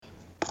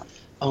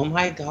Oh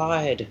my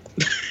god.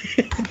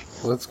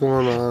 What's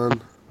going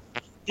on?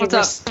 What's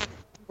up?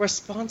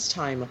 Response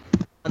time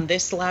on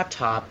this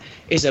laptop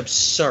is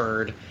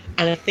absurd.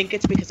 And I think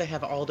it's because I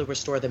have all the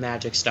Restore the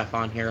Magic stuff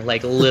on here,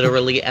 like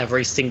literally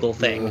every single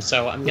thing.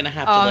 So I'm gonna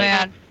have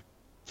to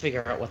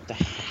figure out what the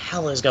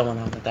hell is going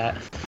on with that.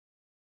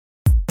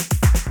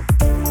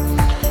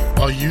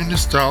 Are you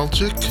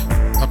nostalgic,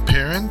 a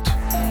parent,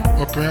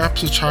 or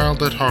perhaps a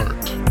child at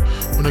heart?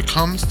 When it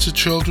comes to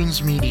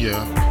children's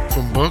media,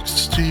 from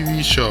books to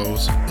TV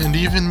shows, and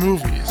even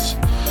movies,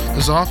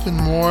 there's often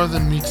more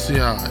than meets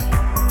the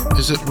eye.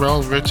 Is it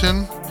well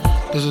written?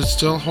 Does it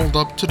still hold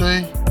up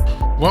today?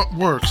 What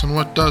works and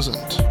what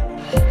doesn't?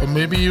 Or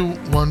maybe you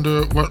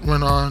wonder what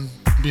went on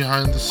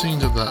behind the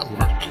scenes of that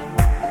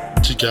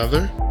work.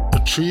 Together, a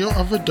trio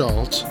of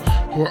adults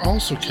who are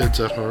also kids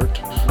at heart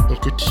will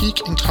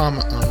critique and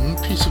comment on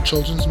one piece of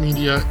children's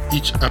media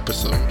each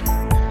episode.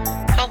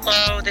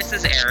 Hello, this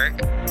is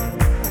Eric.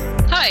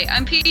 Hi,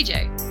 I'm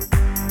PJ.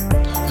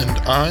 And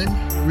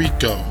I'm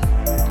Rico.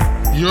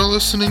 You're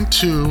listening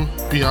to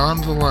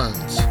Beyond the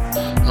Lens,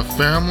 a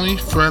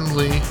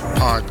family-friendly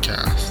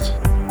podcast.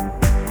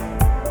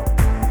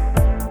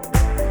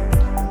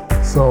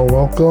 So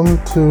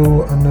welcome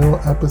to a new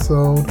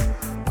episode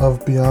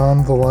of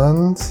Beyond the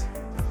Lens.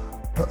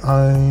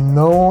 I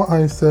know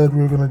I said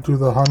we were going to do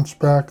the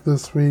Hunchback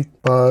this week,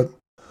 but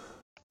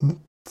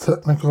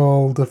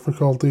technical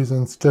difficulties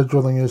and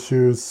scheduling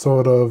issues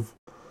sort of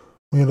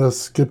made us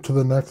skip to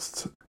the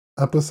next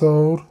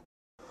episode.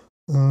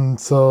 And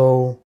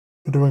so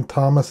we're doing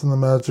Thomas and the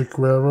Magic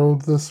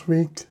Railroad this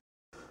week.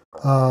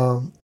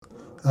 I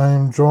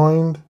am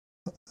joined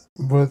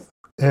with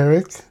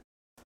Eric,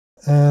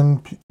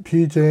 and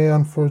PJ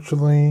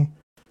unfortunately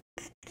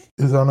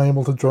is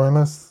unable to join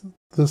us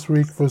this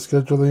week for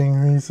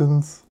scheduling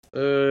reasons.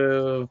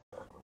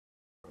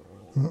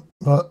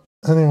 But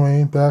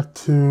anyway, back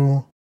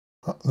to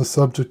the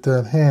subject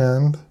at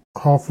hand.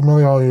 How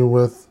familiar are you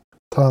with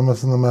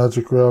Thomas and the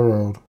Magic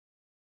Railroad?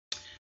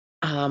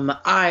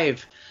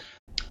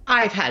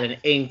 I've had an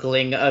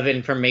inkling of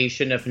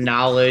information, of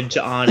knowledge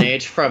on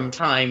it from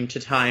time to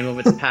time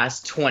over the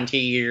past 20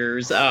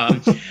 years.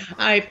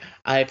 I've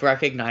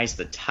recognized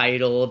the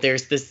title.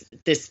 There's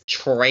this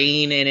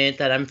train in it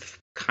that I'm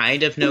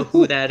kind of know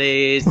who that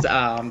is.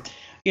 I'm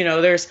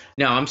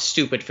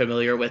stupid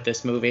familiar with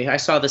this movie. I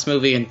saw this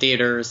movie in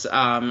theaters.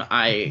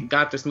 I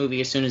got this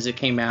movie as soon as it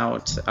came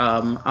out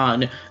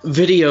on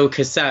video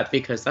cassette,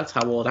 because that's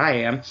how old I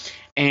am,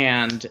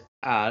 and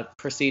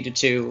proceeded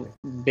to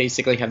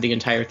basically have the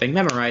entire thing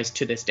memorized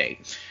to this day,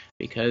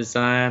 because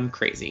I'm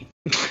crazy.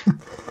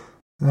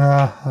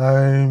 Yeah,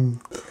 I'm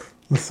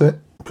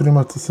pretty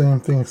much the same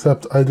thing,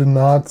 except I did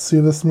not see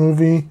this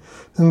movie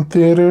in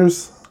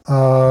theaters.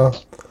 I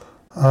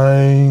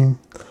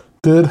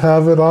did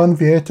have it on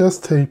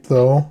VHS tape,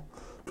 though,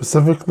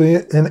 specifically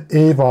an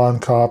Avon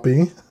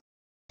copy.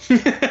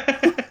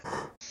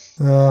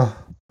 My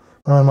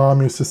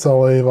mom used to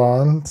sell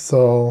Avon,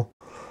 so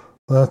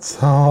that's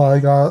how I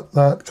got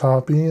that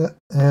copy.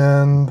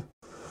 And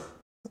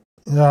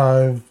yeah,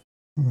 I'm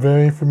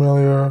very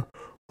familiar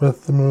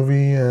with the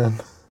movie,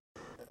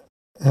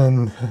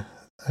 and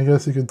I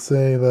guess you could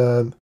say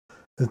that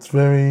it's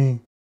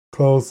very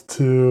close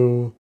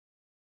to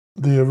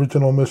the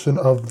original mission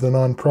of the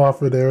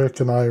nonprofit Eric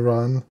and I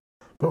run,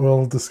 but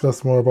we'll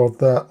discuss more about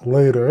that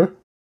later.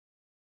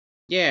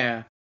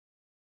 Yeah.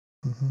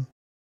 Mm-hmm.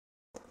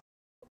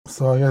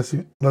 So I guess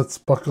let's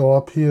buckle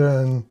up here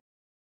and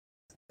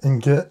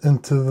get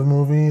into the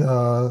movie.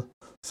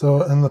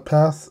 So in the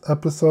past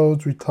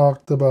episodes, we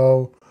talked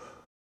about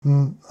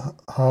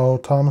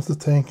how Thomas the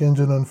Tank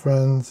Engine and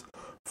Friends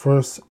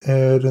first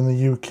aired in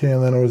the UK,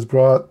 and then it was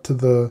brought to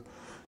the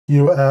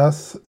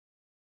US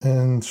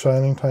in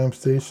Shining Time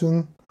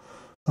Station.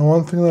 And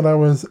one thing that I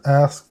was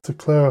asked to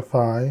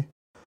clarify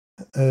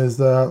is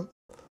that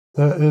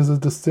there is a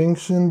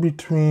distinction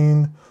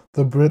between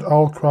the Britt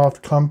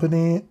Allcroft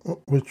Company,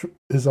 which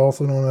is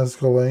also known as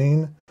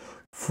Ghislaine,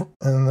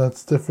 and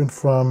that's different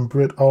from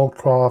Britt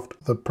Allcroft,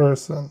 the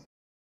person.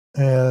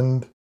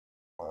 And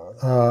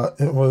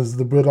it was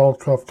the Britt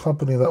Allcroft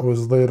Company that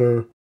was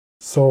later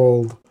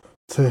sold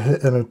to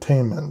Hit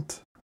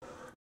Entertainment.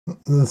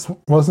 This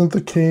wasn't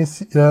the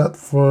case yet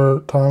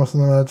for Thomas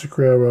and the Magic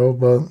Railroad,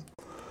 but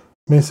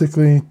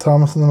basically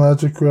Thomas and the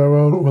Magic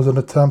Railroad was an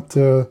attempt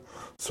to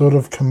sort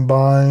of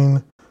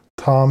combine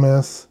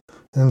Thomas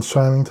and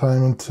Shining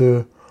Time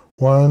into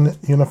one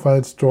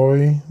unified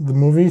story. The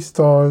movie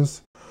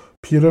stars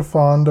Peter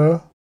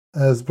Fonda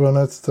as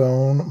Burnett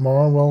Stone,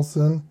 Mara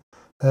Wilson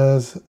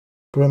as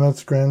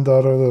Burnett's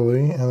granddaughter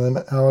Lily, and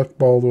then Alec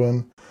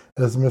Baldwin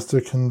as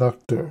Mr.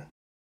 Conductor.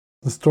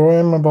 The story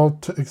I'm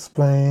about to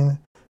explain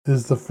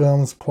is the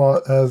film's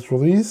plot as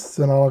released,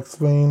 and I'll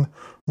explain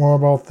more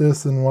about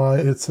this and why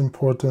it's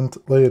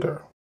important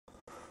later.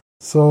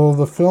 So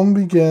the film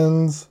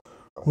begins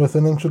with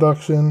an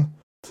introduction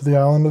to the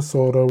island of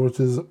Soda, which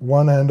is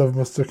one end of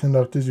Mr.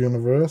 Conductor's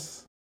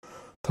universe.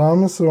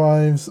 Thomas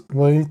arrives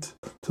late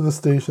to the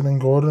station, and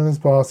Gordon is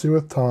bossy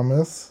with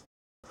Thomas.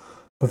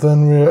 But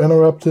then we are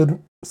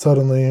interrupted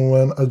suddenly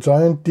when a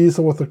giant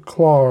diesel with a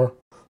claw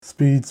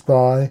speeds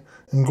by,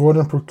 and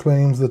Gordon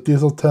proclaims that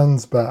Diesel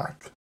 10's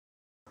back.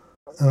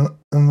 And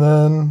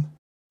then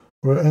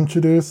we're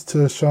introduced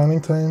to Shining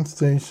Time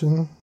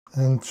Station,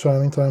 and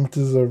Shining Time, which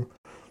is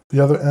the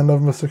other end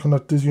of Mr.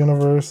 Conductor's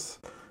universe,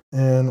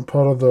 and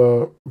part of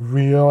the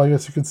real, I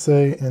guess you could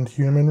say, and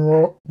human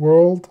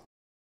world.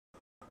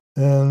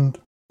 And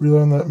we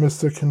learn that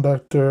Mr.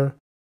 Conductor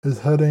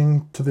is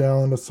heading to the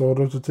island of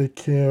Sodor to take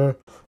care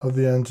of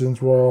the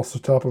engines while Sir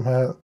Topham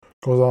Hatt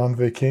goes on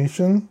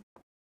vacation.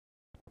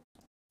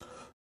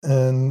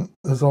 And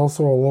there's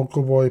also a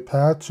local boy,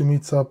 Patch, who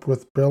meets up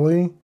with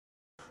Billy,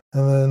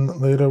 and then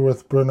later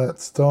with Burnett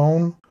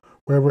Stone,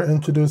 where we're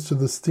introduced to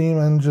the steam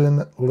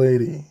engine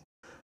lady.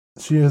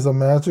 She is a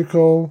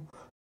magical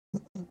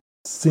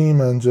steam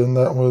engine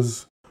that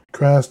was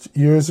crashed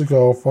years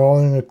ago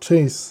following a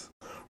chase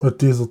with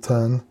Diesel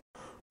 10.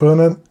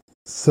 Burnett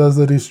says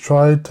that he's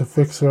tried to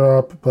fix her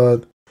up,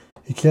 but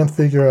he can't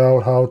figure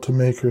out how to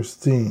make her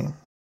steam.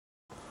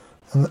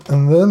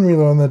 And then we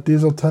learn that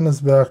Diesel 10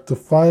 is back to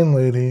find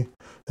Lady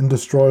and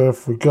destroy her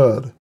for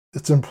good.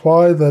 It's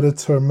implied that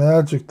it's her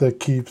magic that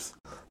keeps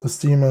the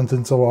steam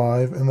engines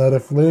alive, and that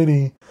if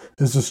Lady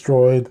is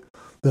destroyed,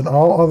 then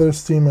all other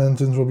steam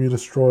engines will be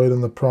destroyed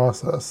in the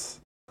process.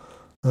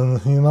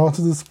 And he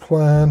announces his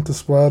plan to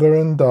Splatter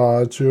and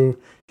Dodge, who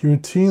he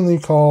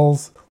routinely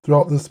calls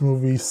throughout this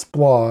movie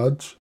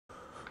Splodge,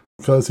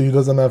 because he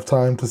doesn't have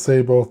time to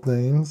say both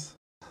names.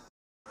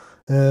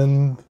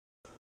 And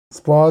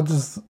Splodge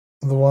is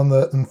the one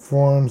that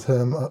informs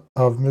him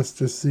of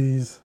Mr.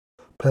 C's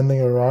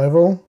pending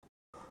arrival.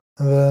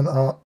 And then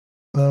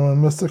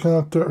when Mr.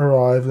 Conductor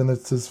arrives and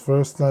it's his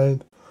first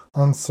night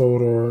on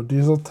Sodor,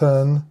 Diesel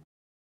 10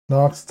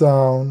 knocks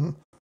down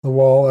the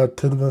wall at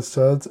Tidmouth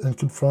Sheds and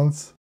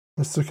confronts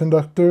Mr.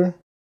 Conductor.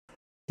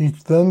 He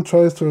then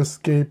tries to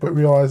escape but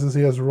realizes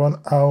he has run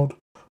out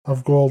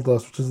of gold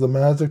dust, which is the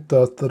magic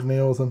dust that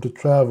enables him to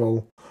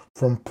travel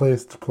from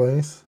place to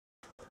place.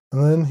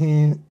 And then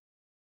he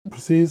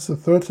proceeds to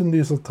threaten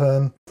Diesel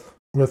 10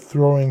 with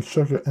throwing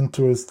sugar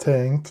into his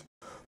tank.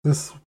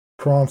 This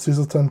prompts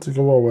Diesel 10 to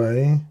go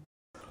away.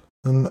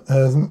 And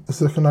as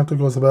Mr. Conductor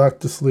goes back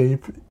to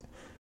sleep,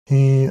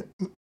 he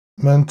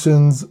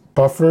mentions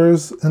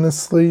buffers in his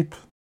sleep,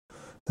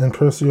 and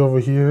Percy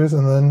overhears,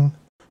 and then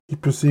he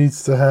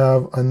proceeds to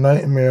have a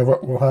nightmare of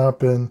what will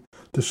happen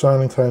to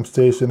Shining Time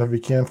Station if he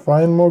can't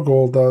find more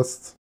gold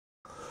dust.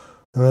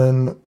 And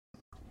then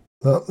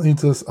that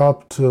leads us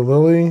up to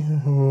Lily,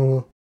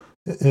 who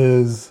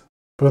is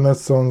Burnett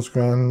Stone's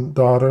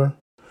granddaughter,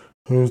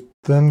 who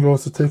then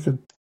goes to take a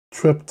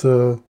trip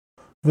to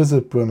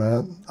visit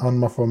Burnett on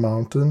Muffle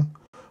Mountain.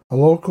 A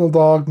local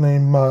dog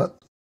named Mutt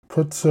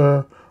puts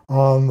her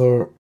on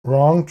the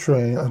wrong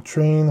train, a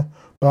train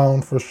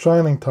bound for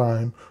Shining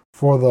Time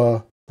for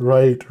the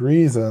right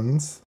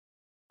reasons.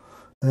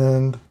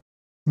 And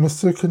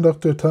Mr.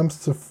 Conductor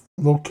attempts to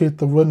locate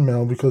the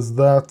windmill because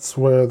that's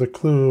where the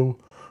clue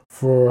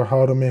for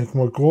how to make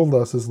more gold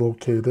dust is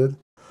located,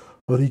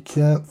 but he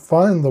can't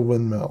find the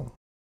windmill.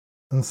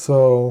 And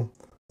so,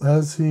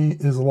 as he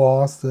is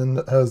lost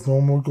and has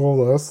no more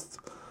gold dust,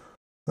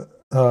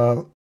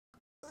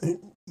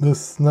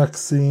 this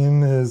next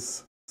scene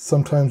is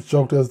sometimes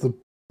joked as the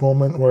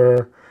moment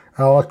where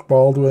Alec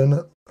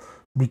Baldwin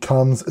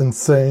becomes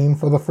insane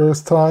for the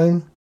first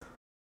time,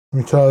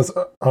 because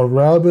a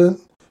rabbit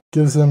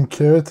gives him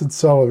carrots and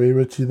celery,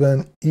 which he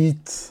then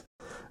eats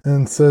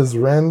and says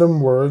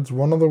random words,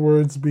 one of the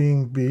words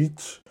being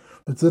beach,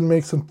 which then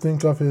makes him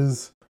think of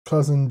his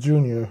cousin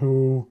Junior,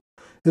 who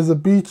is a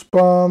beach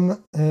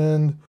bum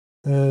and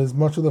is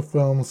much of the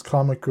film's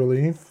comic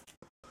relief.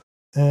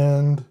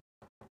 And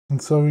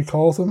so he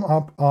calls him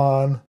up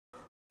on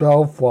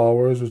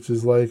Bellflowers, which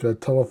is like a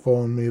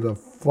telephone made of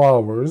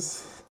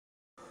flowers.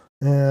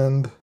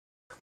 And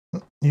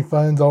he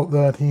finds out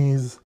that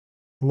he's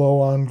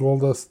low on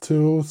gold dust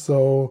too,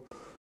 so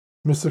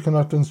Mr.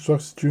 Conductor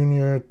instructs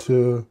Junior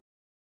to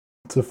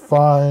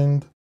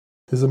find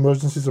his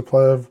emergency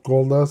supply of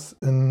gold dust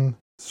in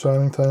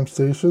Shining Time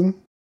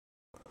Station.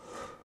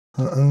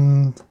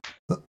 And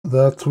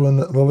that's when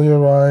Lily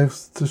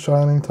arrives to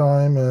Shining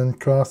Time and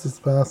crosses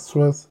paths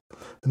with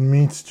and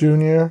meets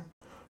Junior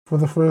for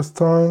the first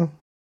time.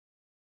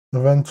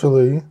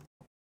 Eventually,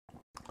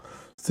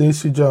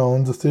 Stacy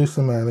Jones, the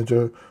station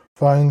manager,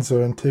 finds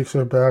her and takes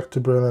her back to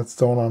Burnett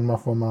Stone on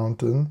Muffle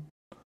Mountain.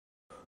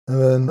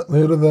 And then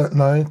later that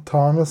night,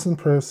 Thomas and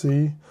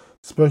Percy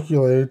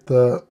speculate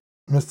that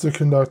Mr.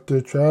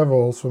 Conductor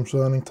travels from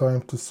Shining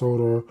Time to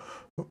Sodor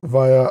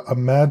via a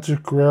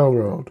magic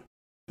railroad.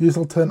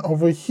 Diesel 10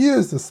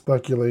 overhears the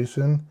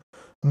speculation,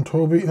 and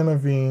Toby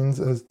intervenes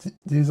as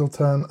Diesel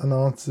 10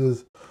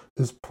 announces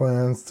his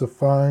plans to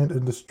find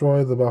and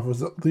destroy the buffers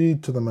that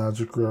lead to the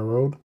magic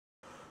railroad.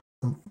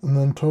 And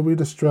then Toby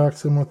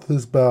distracts him with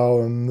his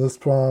bell, and this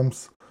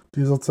prompts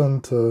Diesel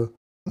 10 to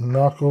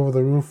knock over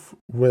the roof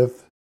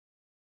with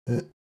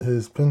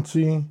his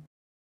Pinchy,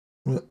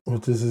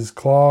 which is his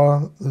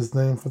claw, his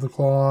name for the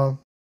claw.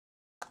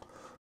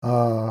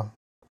 And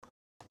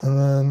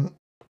then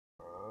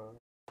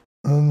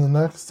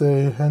next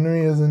day,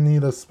 Henry is in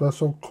need of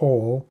special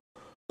coal.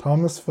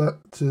 Thomas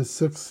fetches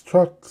 6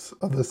 trucks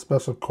of this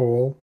special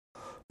coal,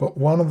 but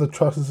one of the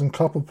trucks isn't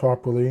coupled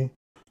properly,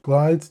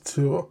 glides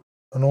to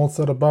an old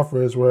set of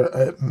buffers where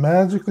it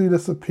magically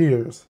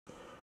disappears.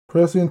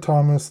 Percy and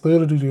Thomas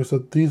later deduce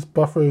that these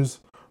buffers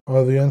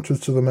are the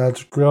entrance to the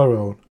Magic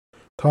Railroad.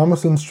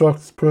 Thomas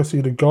instructs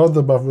Percy to guard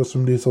the buffers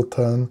from Diesel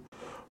 10,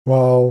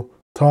 while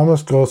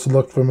Thomas goes to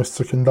look for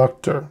Mr.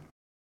 Conductor.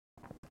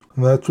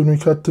 And that's when we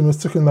cut to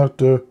Mr.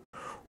 Conductor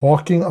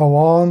walking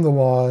along the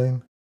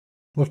line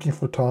looking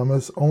for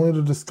Thomas, only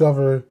to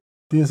discover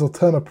Diesel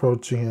 10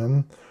 approaching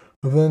him,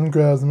 who then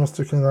grabs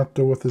Mr.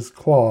 Conductor with his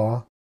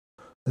claw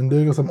and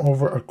digs him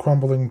over a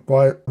crumbling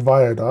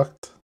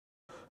viaduct.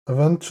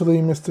 Eventually,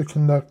 Mr.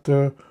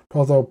 Conductor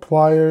pulls out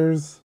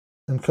pliers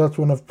and cuts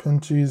one of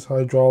Pinchy's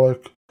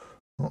hydraulic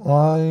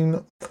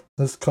line.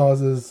 This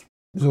causes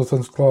Diesel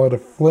 10's claw to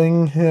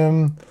fling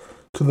him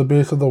to the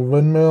base of the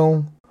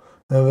windmill,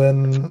 and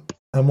then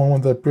a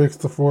moment that breaks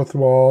the fourth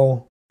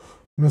wall,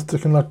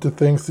 Mr. Conductor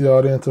thanks the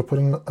audience for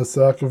putting a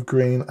sack of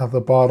grain at the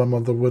bottom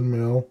of the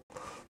windmill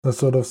that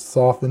sort of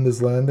softened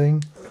his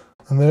landing.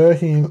 And there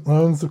he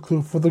learns the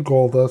clue for the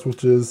gold dust,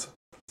 which is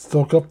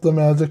stoke up the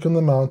magic in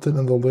the mountain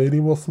and the lady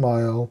will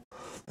smile,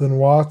 then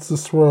watch the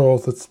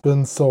swirls that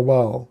spin so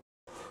well.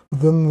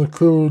 But then the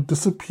clue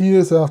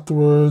disappears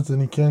afterwards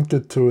and he can't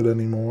get to it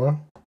anymore.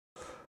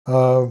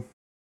 So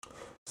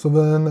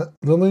then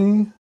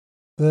Lily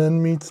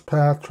then meets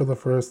Patch for the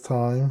first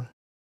time,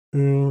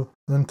 who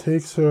then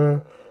takes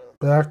her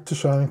back to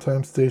Shining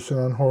Time Station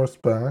on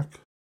horseback.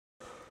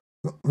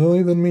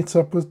 Lily then meets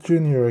up with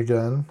Junior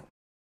again,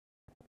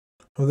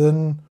 who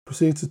then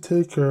proceeds to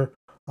take her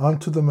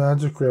onto the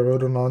Magic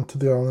Railroad and onto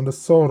the island of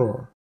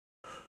Sodor.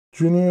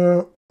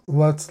 Junior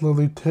lets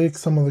Lily take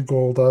some of the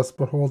gold dust,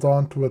 but holds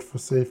on to it for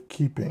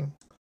safekeeping.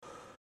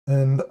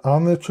 And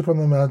on their trip on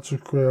the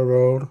Magic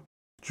Railroad,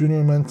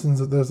 Junior mentions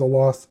that there's a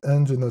lost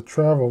engine that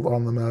traveled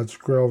on the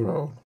Magic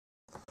Railroad.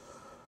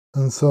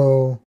 And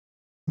so,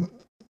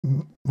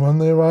 when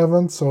they arrive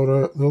on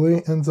Sodor,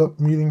 Lily ends up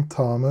meeting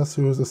Thomas,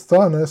 who is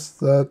astonished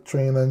that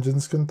train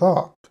engines can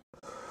talk.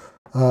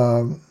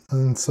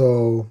 And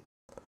so,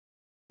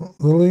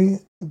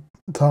 Lily,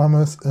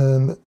 Thomas,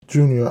 and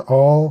Junior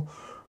all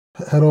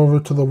head over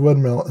to the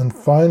windmill and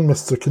find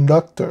Mr.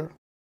 Conductor.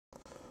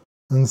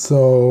 And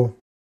so,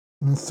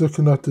 Mr.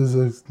 Conductor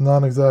is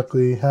not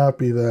exactly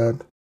happy that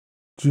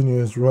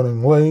Junior is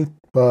running late,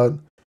 but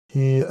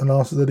he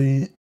announces that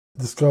he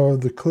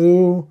discovered the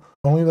clue,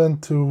 only then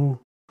to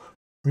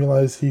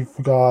realize he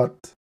forgot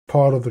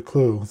part of the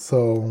clue.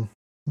 So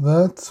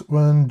that's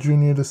when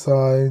Junior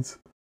decides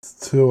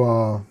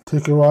to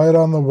take a ride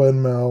on the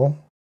windmill,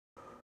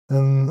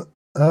 and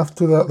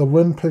after that the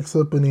wind picks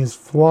up and he's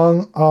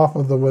flung off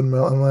of the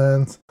windmill and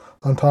lands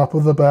on top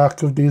of the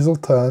back of Diesel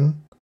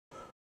 10.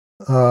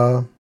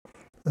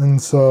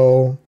 And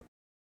so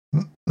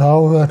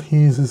now that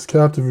he's his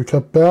captive, we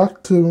cut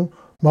back to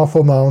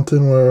Muffle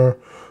Mountain, where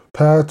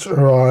Patch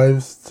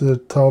arrives to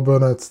tell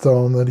Burnett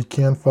Stone that he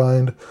can't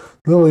find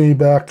Lily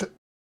back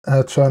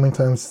at Shining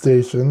Time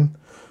Station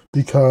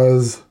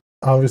because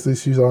obviously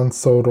she's on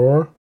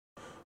Sodor.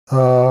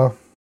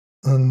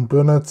 And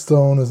Burnett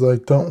Stone is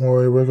like, don't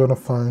worry, we're gonna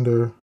find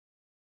her.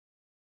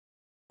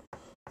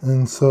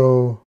 And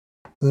so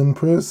then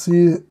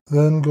Percy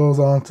then goes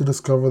on to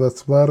discover that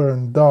Splatter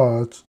and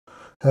Dodge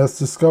has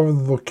discovered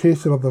the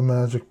location of the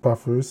magic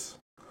buffers,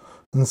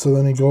 and so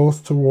then he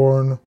goes to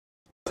warn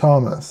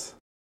Thomas,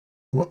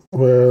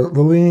 where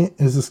Lily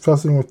is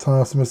discussing with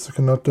Thomas and Mr.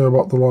 Conductor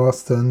about the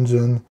lost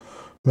engine,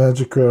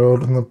 Magic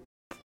Road, and the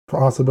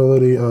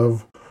possibility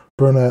of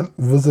Burnett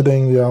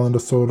visiting the island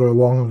of Sodor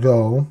long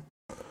ago.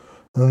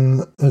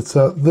 And it's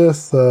at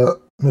this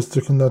that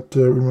Mr.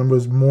 Conductor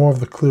remembers more of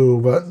the clue,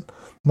 but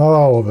not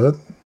all of it.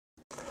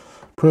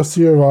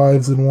 Percy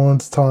arrives and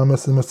warns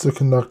Thomas and Mr.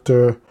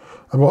 Conductor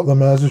about the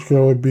Magic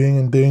Railroad being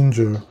in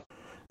danger,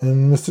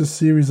 and Mr.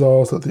 C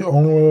resolves that the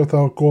only way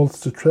without golds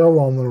to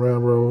travel on the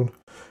railroad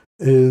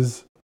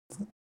is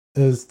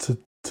to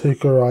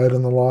take a ride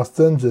in the lost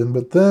engine.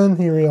 But then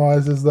he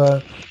realizes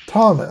that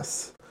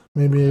Thomas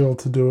may be able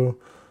to do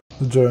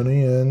the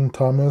journey, and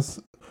Thomas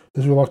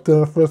is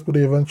reluctant at first, but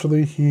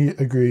eventually he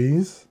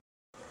agrees.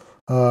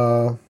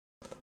 Thomas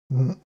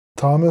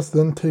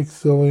then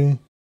takes Lily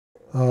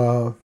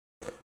through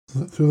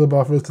the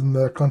buffers and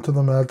back onto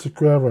the Magic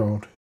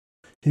Railroad.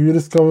 He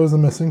rediscovers the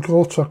missing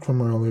coal truck from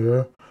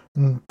earlier,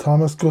 and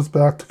Thomas goes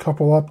back to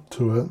couple up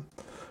to it,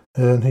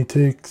 and he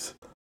takes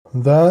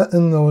that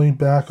and Lily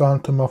back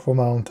onto Muffle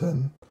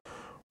Mountain,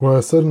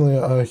 where suddenly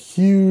a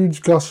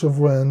huge gush of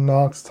wind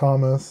knocks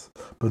Thomas,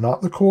 but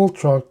not the coal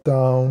truck,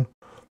 down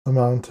the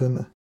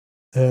mountain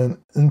and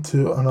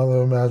into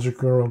another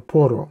Magic Railroad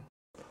portal.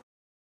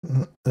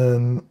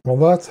 And while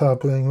that's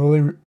happening,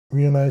 Lily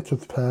reunites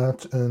with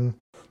Patch and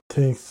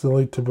takes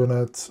Lily to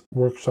Burnett's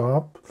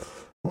workshop.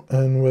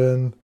 And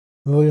when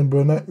Lily and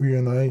Burnett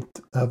reunite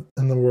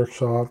in the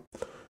workshop,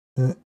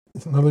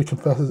 Lily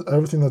confesses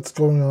everything that's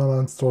going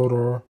on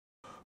Sodor.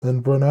 Then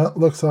Burnett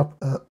looks up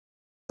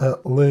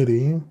at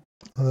Lady,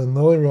 And then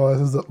Lily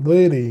realizes that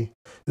Lady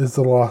is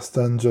the lost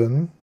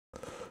engine.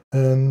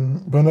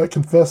 And Burnett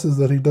confesses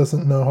that he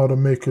doesn't know how to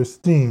make her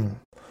steam.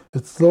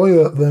 It's Lily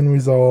that then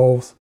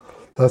resolves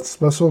that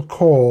special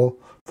coal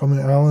from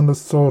the island of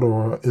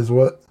Sodor is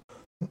what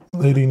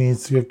Lady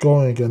needs to get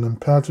going again, and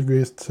Pat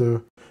agrees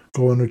to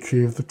go and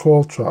retrieve the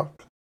coal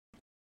truck.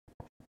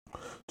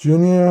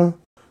 Junior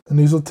and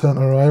Easelton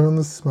arrive in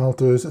the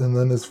smelters and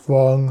then is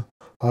flung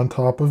on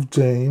top of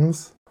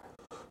James.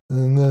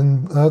 And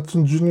then that's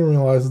when Junior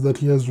realizes that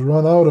he has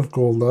run out of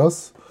gold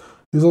dust.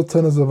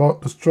 Easelton is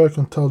about to strike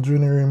until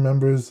Junior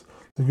remembers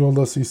the gold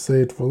dust he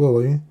saved for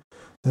Lily.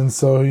 And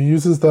so he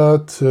uses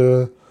that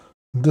to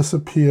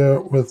disappear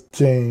with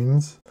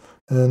James,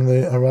 and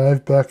they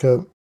arrive back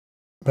at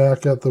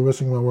the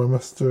wishing well where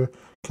Mr.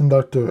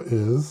 Conductor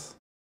is.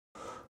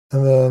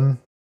 And then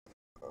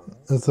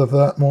it's at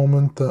that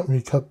moment that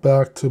we cut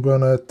back to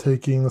Burnett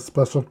taking the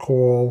special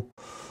coal,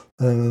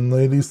 and then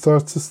Lady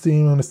starts to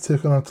steam and is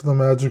taken onto the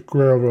Magic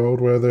Railroad,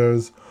 where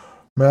there's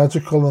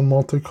magical and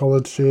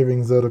multicolored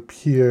shavings that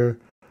appear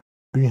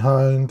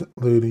behind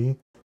Lady,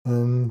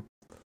 and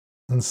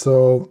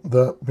so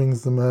that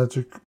brings the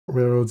Magic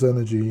Railroad's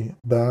energy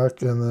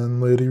back, and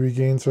then Lady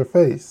regains her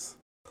face.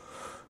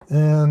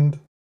 And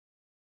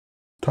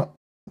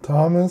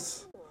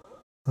Thomas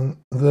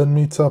then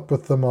meets up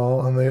with them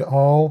all, and they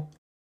all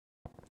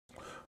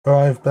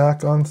arrive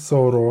back on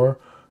Sodor,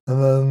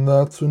 and then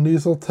that's when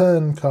Diesel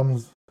 10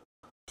 comes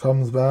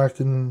back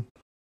and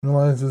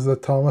realizes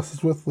that Thomas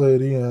is with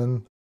Lady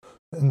and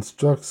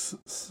instructs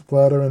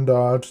Splatter and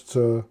Dodge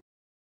to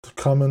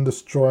come and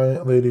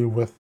destroy Lady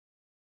with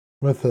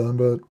him,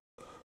 but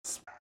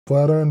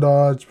Splatter and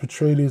Dodge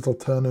betray Diesel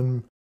 10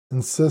 and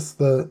insist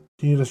that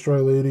he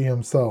destroy Lady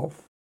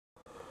himself.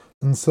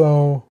 And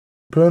so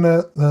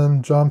Burnett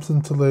then jumps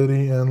into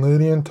Lady, and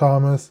Lady and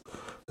Thomas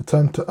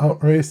attempt to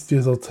outrace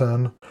Diesel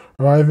 10,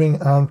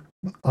 arriving on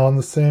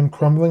the same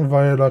crumbling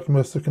viaduct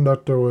Mr.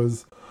 Conductor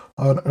was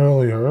on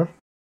earlier.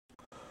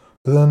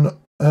 Then,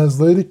 as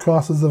Lady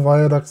crosses the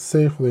viaduct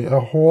safely, a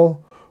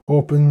hole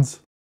opens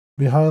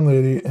behind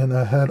Lady and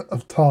ahead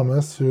of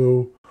Thomas,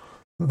 who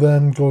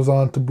then goes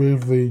on to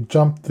bravely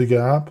jump the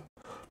gap,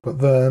 but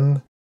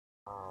then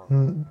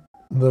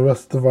the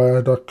rest of the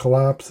viaduct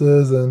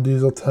collapses and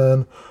Diesel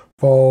 10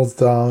 falls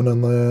down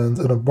and lands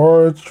in a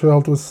barge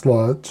filled with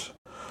sludge.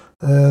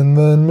 And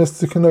then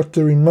Mr.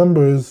 Conductor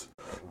remembers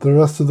the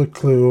rest of the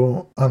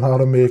clue on how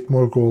to make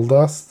more gold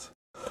dust.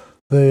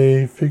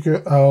 They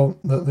figure out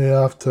that they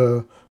have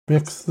to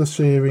mix the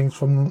shavings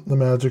from the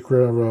Magic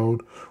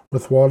Railroad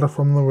with water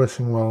from the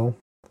wishing well,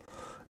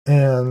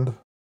 and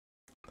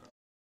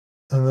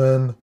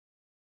then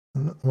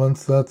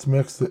once that's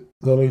mixed,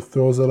 Lily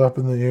throws it up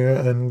in the air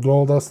and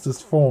gold dust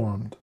is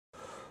formed.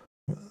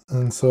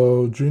 And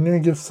so Junior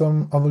gives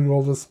some of the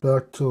gold dust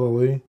back to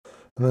Lily,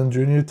 and then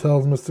Junior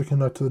tells Mr.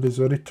 Conductor that he's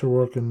ready to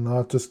work and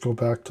not just go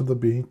back to the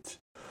beach.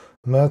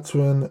 And that's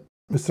when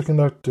Mr.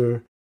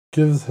 Conductor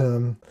gives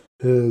him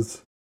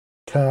his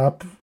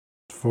cap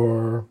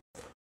for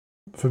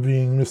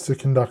being Mr.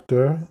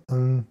 Conductor,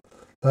 and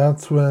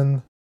that's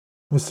when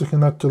Mr.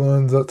 Conductor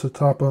learns that the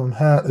Topham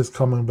Hatt is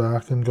coming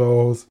back and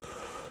goes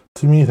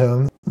to meet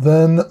him.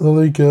 Then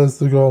Lily gives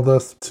the gold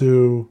dust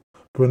to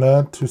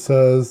Burnett, who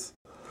says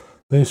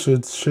they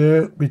should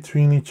share it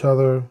between each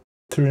other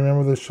to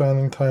remember the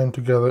shining time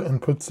together,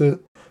 and puts it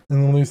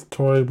in Lily's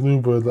toy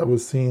Bluebird that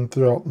was seen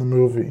throughout the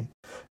movie.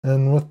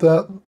 And with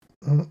that,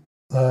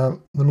 the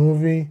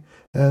movie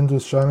ends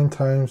with Shining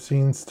Time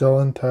scene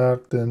still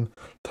intact and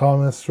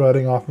Thomas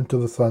riding off into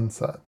the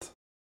sunset.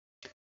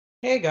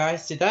 Hey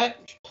guys, did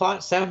that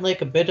plot sound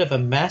like a bit of a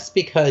mess?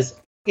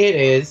 Because it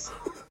is.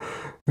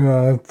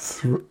 Yeah,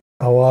 it's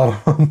a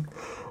lot of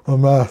a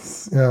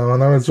mess. Yeah,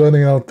 when I was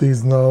writing out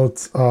these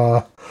notes,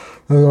 there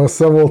were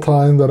several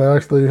times that I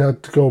actually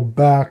had to go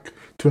back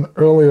to an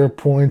earlier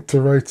point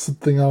to write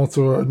something else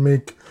so it would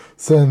make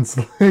sense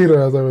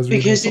later as I was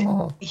reading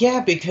along.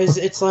 Because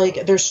it's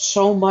like there's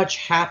so much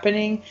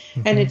happening,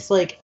 and it's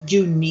like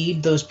you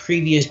need those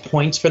previous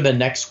points for the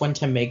next one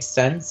to make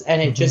sense,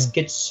 and it just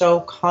gets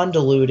so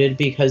convoluted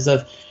because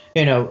of,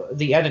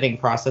 the editing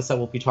process that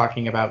we'll be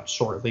talking about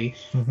shortly.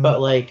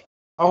 But like,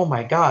 oh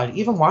my god,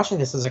 even watching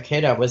this as a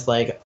kid, I was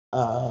like,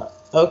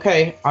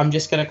 okay, I'm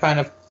just gonna kind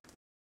of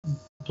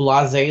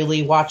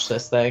blasely watch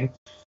this thing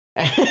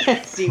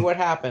and see what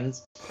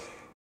happens.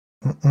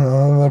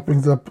 That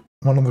brings up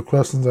one of the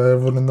questions I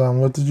have written down.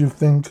 What did you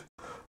think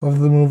of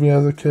the movie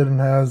as a kid, and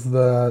has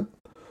that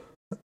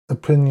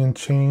opinion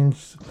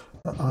changed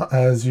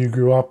as you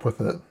grew up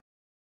with it?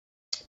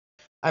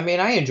 I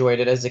mean, I enjoyed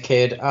it as a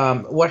kid.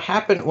 What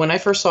happened when I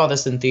first saw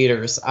this in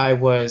theaters,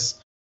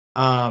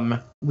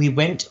 we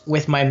went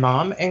with my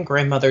mom and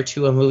grandmother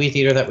to a movie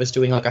theater that was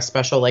doing like a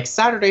special like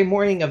Saturday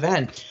morning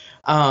event.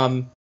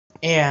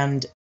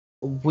 And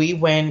we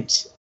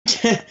went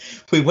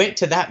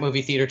to that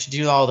movie theater to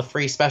do all the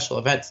free special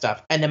event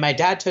stuff. And then my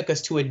dad took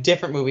us to a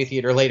different movie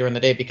theater later in the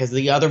day because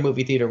the other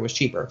movie theater was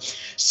cheaper.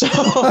 So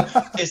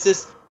this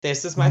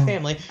is my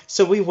family.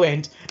 So we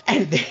went,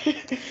 and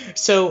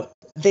so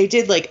they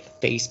did like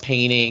face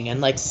painting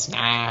and like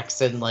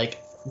snacks and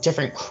like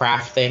different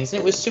craft things,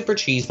 and it was super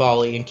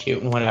cheeseball-y and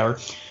cute and whatever.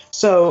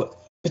 So,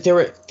 but there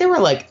were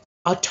like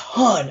a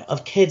ton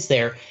of kids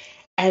there,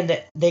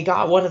 and they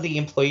got one of the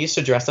employees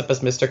to dress up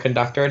as Mr.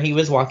 Conductor, and he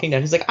was walking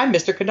down. He's like, "I'm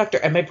Mr. Conductor,"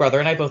 and my brother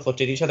and I both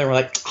looked at each other and were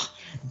like, "Oh,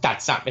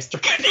 that's not Mr.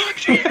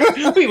 Conductor."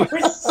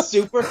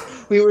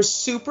 we were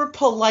super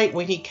polite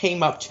when he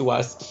came up to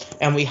us,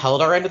 and we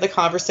held our end of the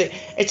conversation.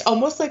 It's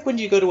almost like when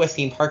you go to a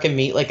theme park and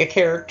meet like a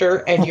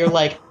character, and you're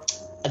like,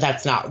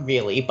 that's not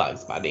really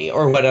Bugs Bunny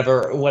or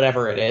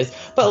whatever it is.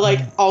 But like,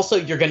 also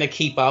you're going to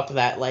keep up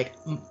that like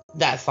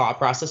that thought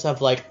process of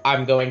like,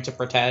 I'm going to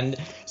pretend.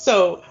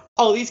 So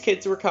all these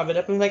kids were coming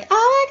up and like, oh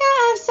my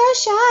God, I'm so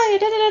shy.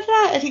 Da, da, da,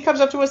 da. And he comes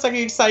up to us like,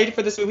 excited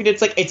for this movie. And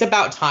it's like, it's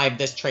about time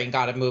this train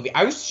got a movie.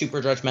 I was super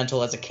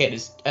judgmental as a kid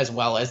as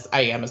well as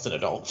I am as an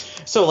adult.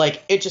 So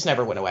like, it just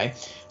never went away.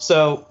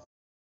 So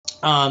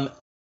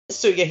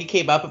yeah, he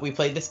came up and we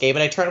played this game,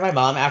 and I turned to my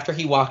mom after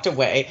he walked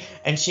away,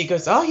 and she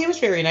goes, "Oh, he was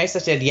very nice." I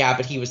said, "Yeah,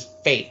 but he was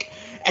fake."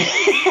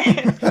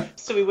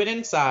 So we went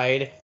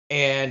inside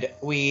and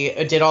we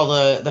did all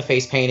the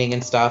face painting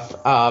and stuff.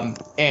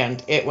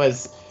 And it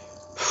was,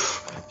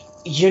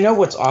 you know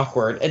what's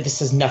awkward? This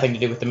has nothing to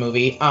do with the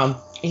movie.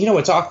 You know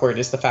what's awkward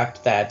is the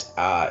fact that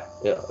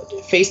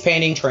face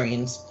painting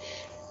trains.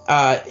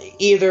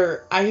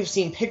 Either I have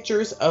seen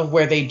pictures of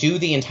where they do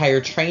the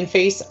entire train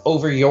face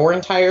over your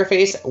entire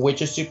face,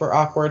 which is super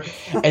awkward.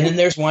 And then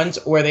there's ones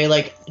where they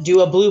like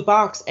do a blue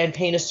box and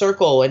paint a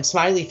circle and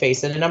smiley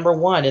face and a number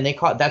 1. And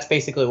that's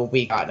basically what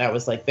we got. And I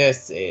was like,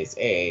 this is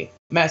a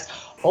mess.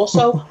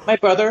 Also, my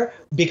brother,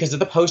 because of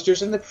the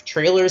posters and the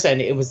trailers,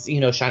 and it was,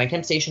 Shining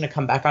Temptation to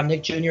come back on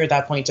Nick Jr. at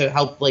that point to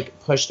help like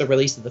push the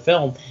release of the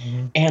film.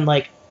 Mm-hmm. And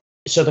like,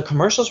 so the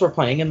commercials were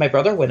playing and my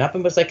brother went up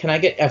and was like, can I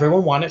get,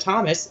 everyone wanted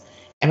Thomas.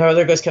 And my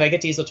brother goes, can I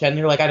get Diesel Chen? And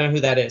they're like, I don't know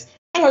who that is.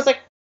 And I was like,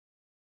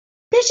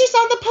 bitch, he's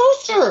on the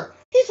poster.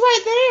 He's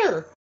right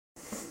there.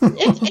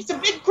 It's a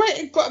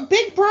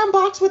big brown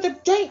box with a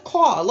giant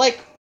claw. Like,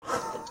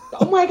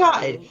 oh my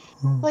God.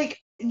 Like,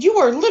 you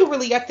are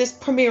literally at this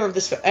premiere of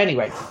this film.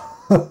 Anyway,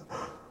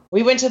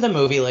 we went to the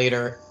movie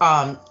later.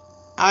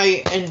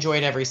 I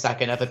enjoyed every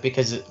second of it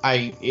because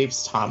it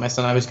was Thomas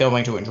and I was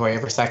going to enjoy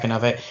every second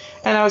of it.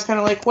 And I was kind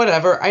of like,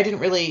 whatever. I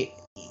didn't really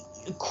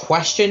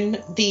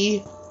question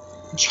the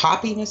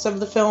choppiness of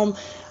the film.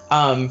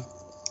 And,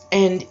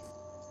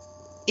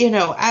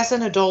 as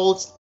an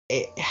adult,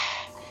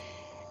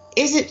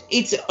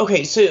 it's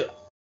okay. So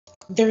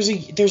there's a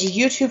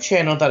YouTube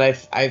channel that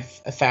I've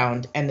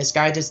found, and this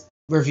guy does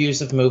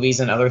reviews of movies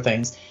and other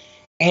things,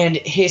 and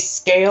his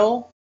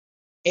scale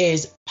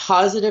is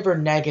positive or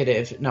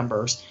negative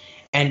numbers,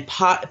 and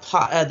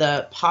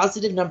the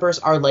positive numbers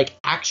are like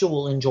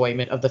actual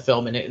enjoyment of the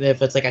film, and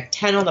if it's like a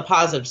 10 on the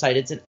positive side,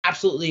 it's an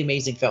absolutely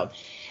amazing film.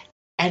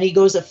 And he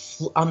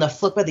goes on the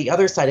flip of the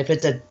other side, if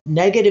it's a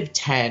negative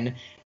 10,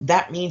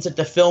 that means that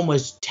the film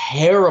was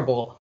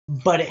terrible,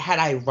 but it had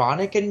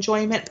ironic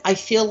enjoyment. I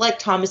feel like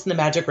Thomas and the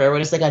Magic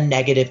Railroad is like a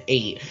negative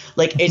 8.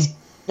 Like, it's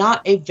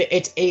not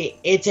it's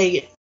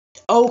a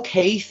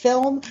okay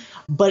film,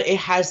 but it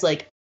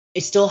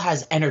still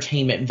has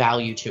entertainment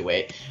value to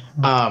it.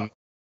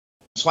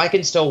 So I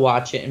can still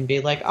watch it and be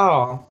like,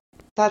 oh,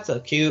 that's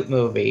a cute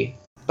movie.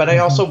 But I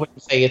also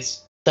wouldn't say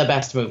it's the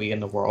best movie in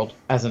the world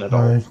as an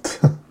adult.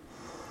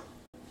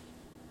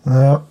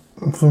 Right.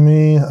 For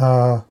me,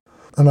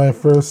 when I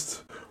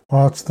first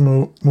watched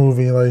the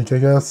movie, like, I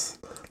guess,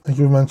 like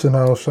you mentioned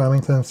how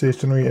Shining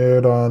Temptation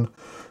aired on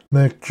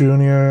Nick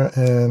Jr.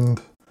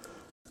 and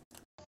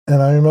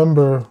I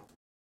remember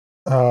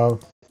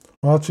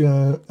watching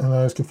it and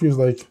I was confused,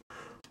 like,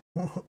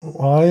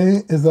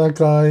 why is that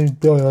guy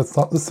Billy? That's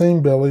not the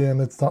same Billy,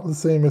 and it's not the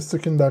same Mr.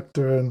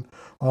 Conductor, and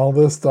all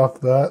this stuff.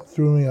 That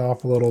threw me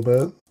off a little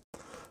bit.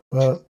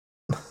 But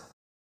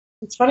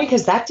it's funny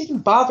because that didn't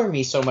bother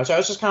me so much. I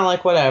was just kind of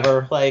like,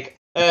 whatever. Like,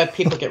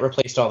 people get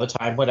replaced all the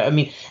time. I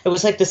mean, it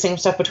was like the same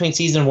stuff between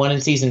season 1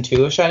 and season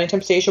 2 of Shining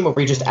Temptation, where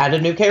we just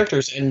added new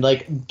characters and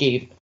like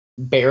gave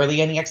barely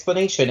any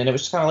explanation, and it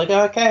was just kind of like,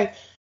 okay,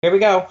 here we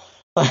go.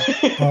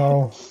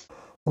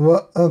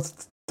 Well,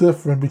 that's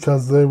different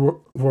because they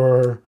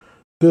were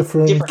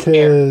different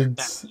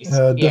kids,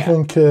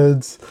 different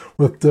kids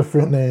with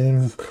different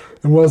names.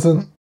 It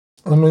wasn't,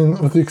 I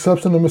mean, with the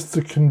exception of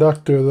Mr.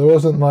 Conductor, there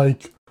wasn't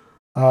like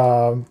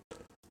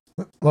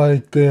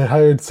they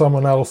hired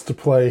someone else to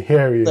play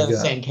Harry again. The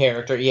same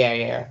character,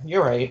 yeah,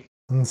 you're right.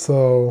 And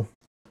so,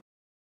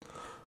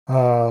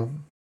 that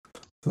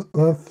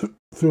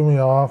threw me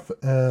off,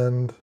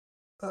 and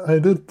I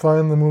did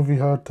find the movie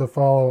hard to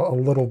follow a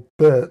little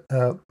bit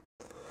at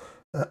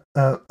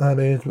that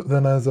age, but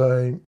then as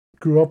I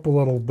grew up a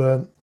little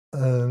bit,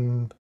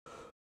 and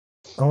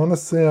I want to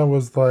say I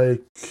was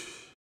like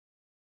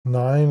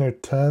 9 or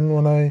 10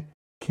 when I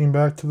came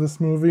back to this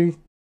movie,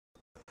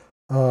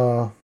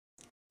 and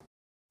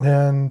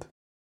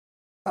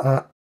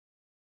I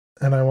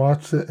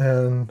watched it,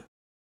 and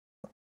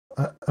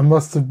it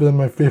must have been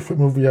my favorite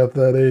movie at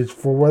that age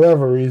for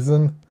whatever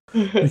reason,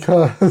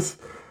 because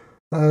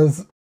there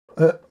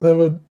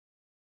would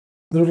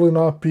literally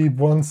not be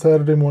one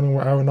Saturday morning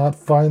where I would not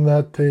find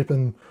that tape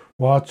and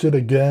watch it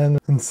again.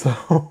 And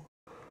so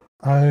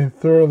I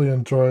thoroughly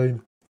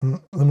enjoyed the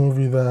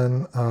movie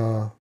then.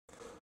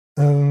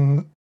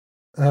 And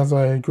as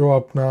I grow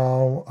up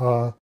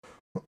now,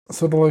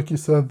 sort of like you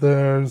said,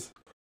 there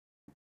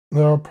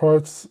are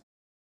parts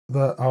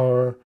that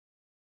are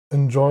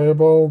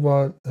enjoyable,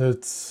 but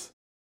it's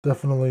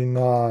definitely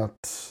not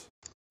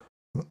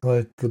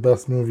like the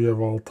best movie of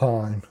all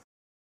time.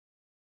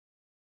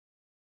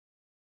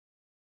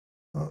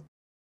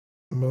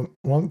 But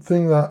one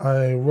thing that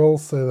I will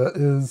say that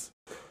is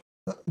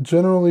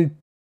generally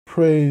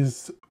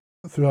praised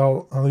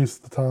throughout at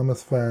least the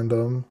Thomas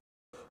fandom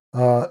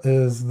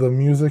is the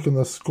music and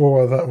the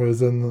score that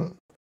was in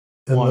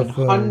the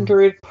film.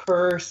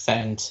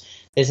 100%.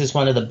 This is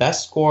one of the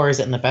best scores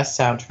and the best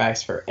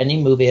soundtracks for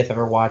any movie I've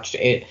ever watched.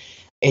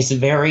 It's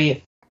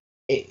very,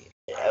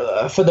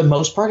 for the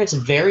most part, it's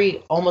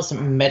very almost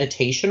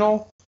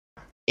meditational.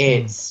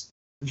 It's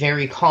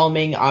very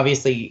calming.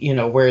 Obviously,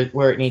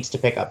 where it needs to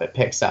pick up, it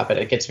picks up, and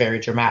it gets very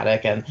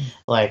dramatic and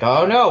like,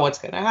 oh no, what's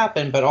going to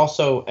happen? But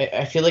also,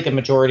 I feel like a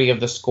majority of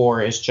the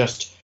score is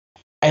just,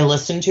 I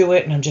listen to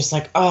it and I'm just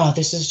like, oh,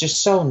 this is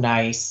just so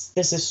nice.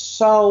 This is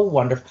so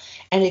wonderful.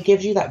 And it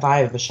gives you that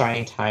vibe of A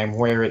Shining Time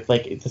where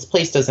this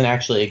place doesn't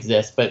actually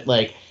exist, but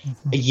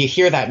you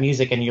hear that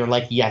music and you're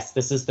like, yes,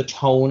 this is the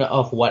tone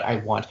of what I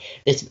want.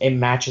 It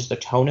matches the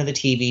tone of the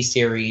TV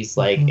series.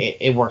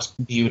 It works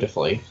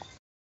beautifully.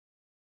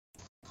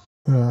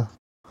 Yeah.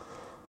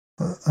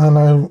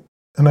 And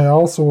I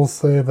also will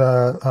say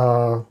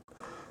that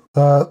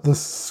that the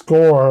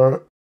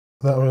score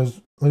that was,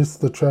 at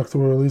least the tracks that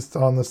were released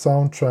on the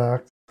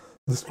soundtrack,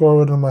 the score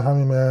written by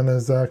Hemi Man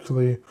is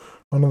actually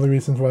one of the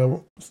reasons why,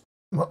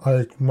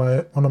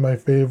 one of my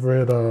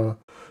favorite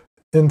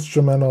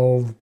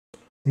instrumental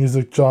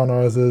music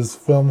genres is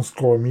film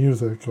score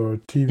music or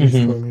TV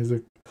score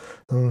music,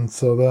 and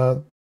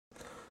so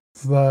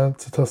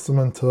that's a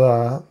testament to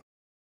that.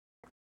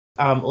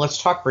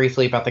 Let's talk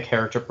briefly about the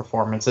character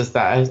performances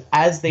that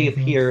as they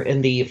appear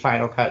in the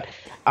final cut.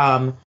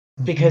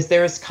 Because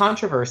there's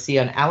controversy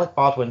on Alec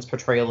Baldwin's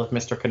portrayal of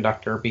Mr.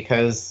 Conductor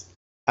because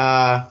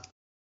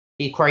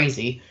he's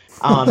crazy.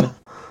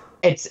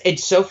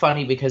 It's so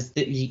funny because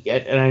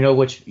and I know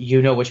which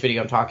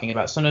video I'm talking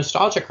about. So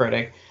Nostalgia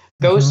Critic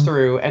goes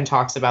through and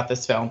talks about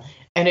this film,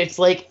 and it's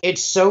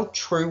so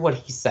true what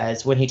he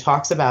says when he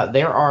talks about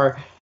there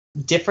are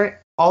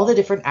all the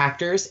different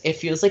actors. It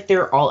feels like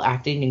they're all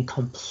acting in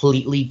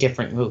completely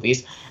different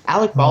movies.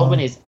 Alec Baldwin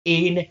is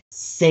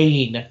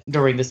insane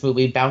during this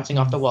movie, bouncing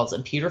off the walls,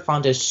 and Peter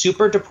Fonda is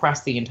super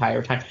depressed the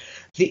entire time.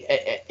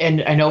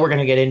 And I know we're going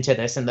to get into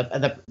this, and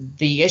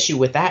the issue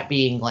with that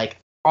being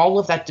all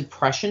of that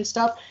depression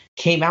stuff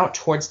came out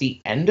towards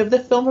the end of the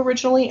film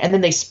originally, and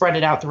then they spread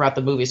it out throughout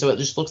the movie, so it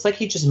just looks like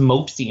he just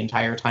mopes the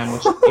entire time,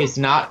 which is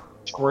not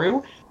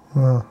true.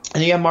 And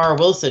you have Mara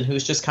Wilson,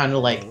 who's just kind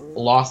of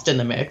lost in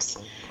the mix.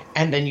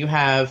 And then you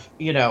have,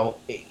 and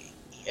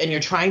you're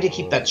trying to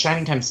keep that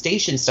Shining Time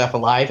Station stuff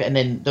alive, and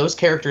then those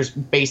characters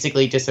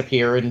basically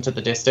disappear into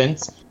the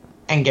distance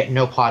and get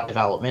no plot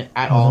development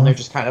at all. And they're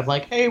just kind of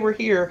like, hey, we're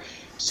here.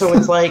 So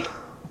it's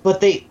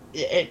but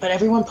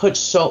everyone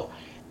commits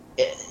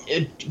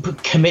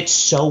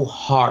so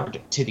hard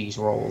to these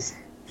roles.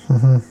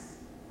 And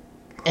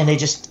they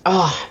just,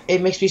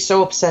 it makes me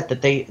so upset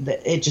that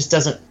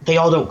they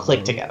all don't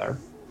click together.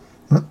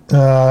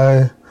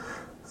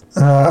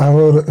 I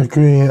would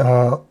agree.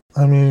 I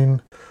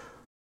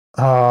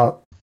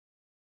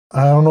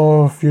don't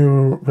know if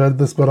you read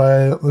this, but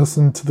I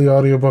listened to the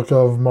audiobook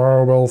of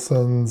Mara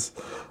Wilson's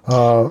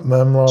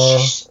memoir.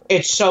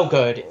 It's so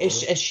good.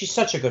 She's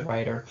such a good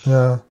writer.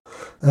 Yeah,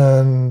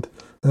 and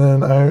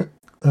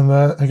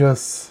that, I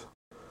guess,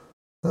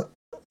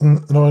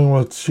 knowing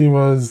what she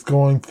was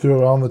going through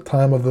around the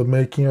time of the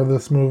making of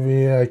this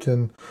movie, I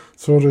can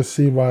sort of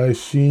see why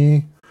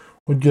she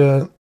would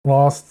get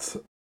lost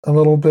a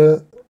little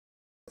bit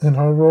in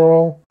her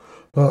role.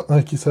 But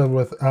like you said,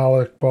 with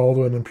Alec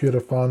Baldwin and Peter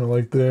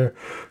Fonda, they're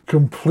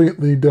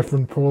completely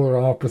different polar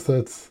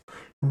opposites,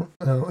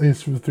 at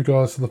least with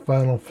regards to the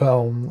final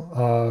film.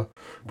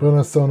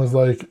 Brenna Stone is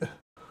like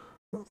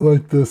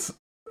this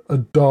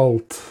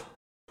adult,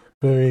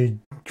 very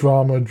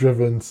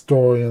drama-driven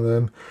story, and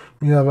then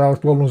we have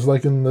Alec Baldwin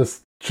who's in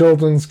this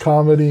children's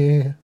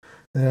comedy,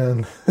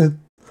 and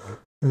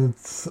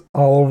it's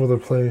all over the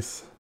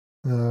place.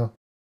 Yeah.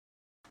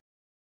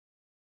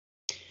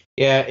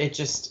 Yeah, it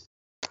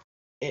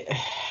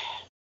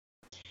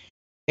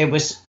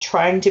was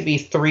trying to be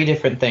three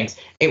different things.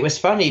 It was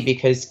funny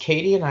because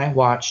Katie and I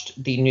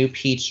watched the new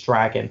Pete's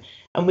Dragon,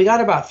 and we got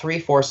about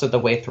 3/4 of the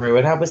way through,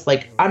 and I was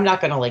like, I'm not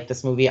going to like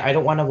this movie. I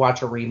don't want to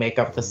watch a remake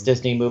of this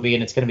Disney movie,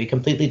 and it's going to be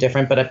completely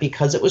different. But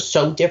because it was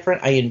so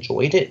different, I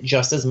enjoyed it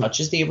just as much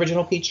as the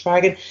original Pete's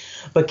Dragon.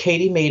 But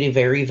Katie made a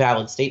very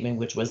valid statement,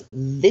 which was,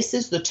 this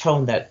is the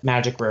tone that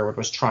Magic Railroad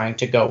was trying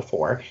to go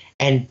for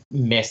and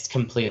missed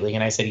completely.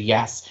 And I said,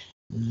 yes,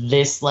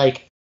 this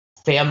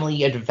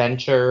family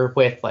adventure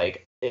with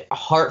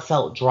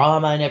heartfelt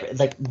drama and everything.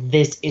 Like,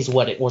 this is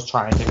what it was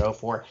trying to go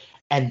for,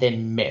 and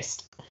then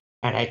missed.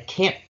 And I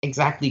can't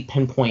exactly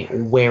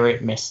pinpoint where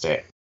it missed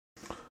it.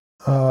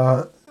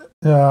 Yeah,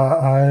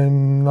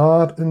 I'm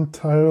not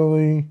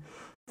entirely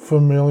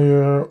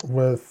familiar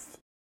with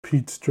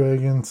Pete's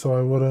Dragon, so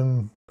I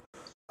wouldn't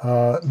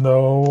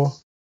know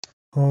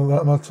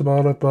that much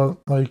about it. But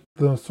like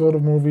the sort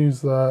of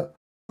movies that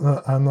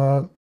I'm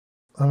not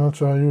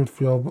sure how you would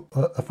feel.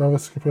 But if I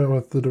was to compare it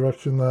with the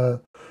direction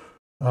that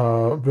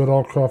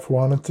Ridley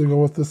wanted to go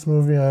with this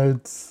movie, I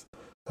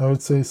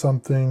would say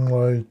something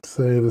like,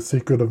 say, The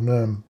Secret of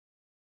NIMH.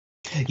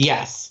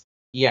 Yes.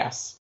 Yeah.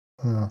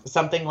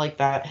 Something like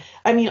that.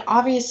 I mean,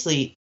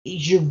 obviously,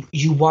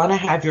 you want to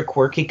have your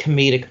quirky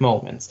comedic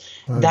moments.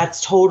 Right.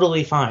 That's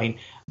totally fine.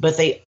 But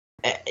they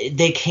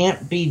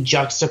can't be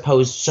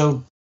juxtaposed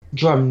so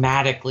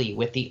dramatically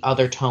with the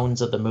other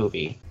tones of the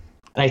movie.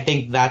 And I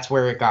think that's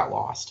where it got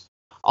lost.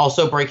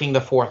 Also, breaking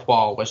the fourth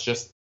wall was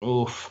just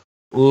oof.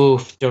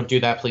 Don't do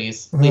that,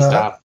 please. Please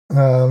stop.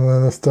 The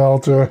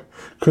nostalgia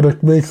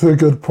critic makes a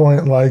good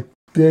point. Like,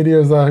 the idea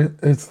is that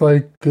it's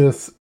like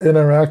this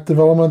interactive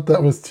element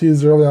that was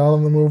teased early on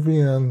in the movie,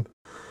 and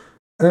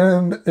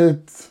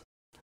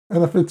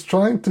if it's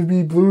trying to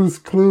be Blue's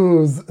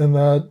Clues, and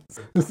that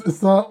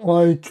it's not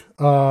like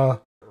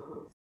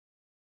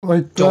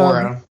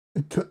Dora.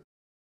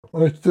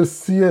 Like,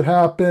 just see it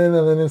happen,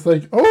 and then it's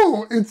like,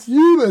 oh, it's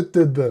you that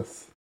did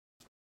this.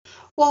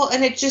 Well,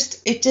 and that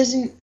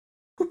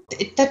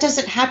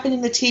doesn't happen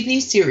in the TV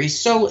series.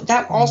 So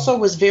that also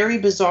was very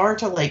bizarre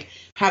to like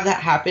have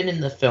that happen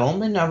in the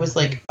film. And I was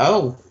like,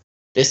 oh,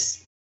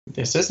 this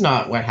is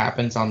not what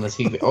happens on the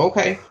TV.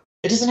 Okay.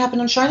 It doesn't happen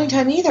on Shining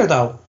Time either,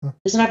 though. It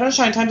doesn't happen on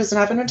Shining Time. Doesn't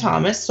happen on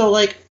Thomas. So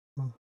like,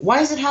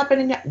 why is it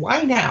happening now?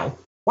 Why now?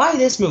 Why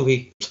this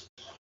movie?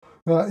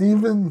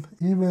 Even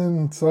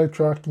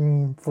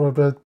sidetracking for a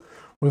bit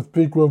with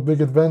Big World,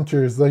 Big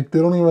Adventures, like they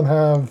don't even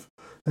have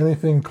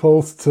anything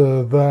close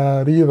to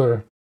that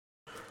either.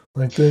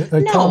 Like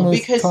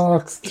Thomas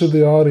talks to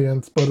the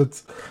audience, but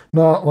it's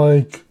not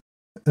like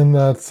in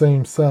that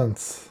same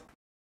sense.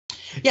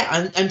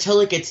 Yeah, until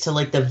it gets to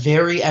like the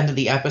very end of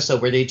the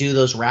episode where they do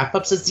those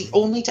wrap-ups. It's the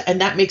only time, and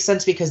that makes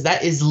sense because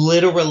that is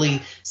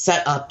literally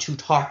set up to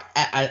talk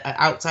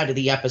outside of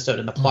the episode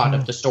and the plot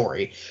of the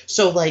story.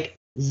 So like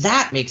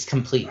that makes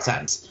complete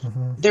sense.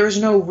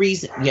 There's no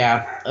reason.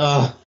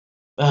 Yeah.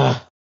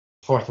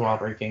 Fourth wall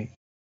breaking.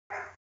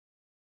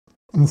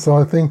 And so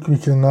I think we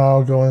can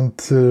now go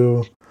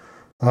into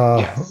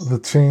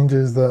the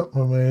changes that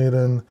were made,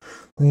 and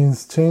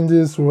these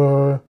changes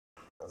were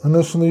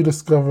initially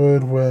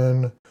discovered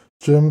when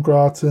Jim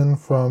Groton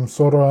from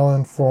Soda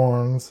Island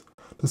Forums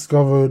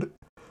discovered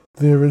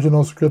the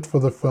original script for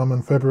the film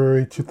in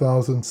February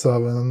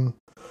 2007. And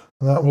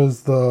that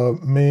was the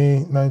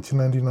May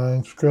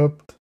 1999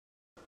 script.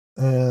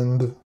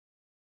 And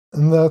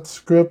in that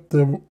script,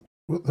 there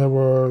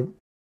were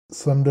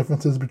some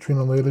differences between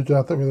a later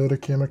draft that we later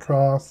came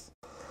across,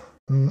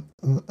 and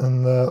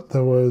that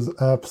there was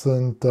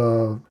absent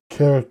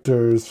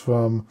characters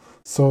from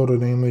Soda,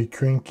 namely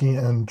Cranky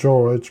and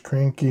George.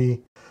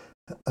 Cranky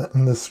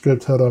in the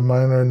script had a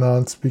minor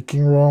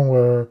non-speaking role,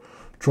 where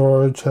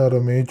George had a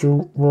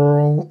major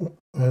role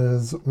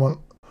as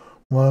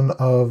one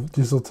of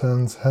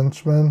Dieselton's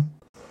henchmen.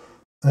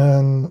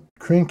 And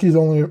Cranky's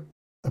only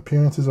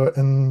appearances are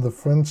in the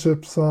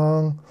friendship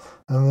song,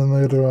 and then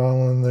later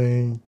on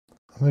when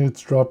I think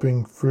it's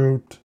dropping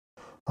fruit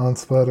on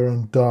Splatter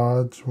and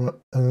Dodge,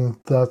 and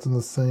that's in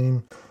the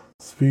same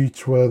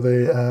speech where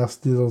they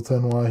asked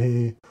Dieselton why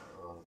he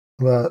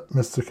let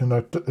Mr.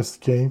 Conductor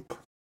escape.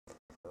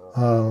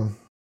 And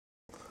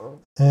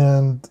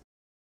then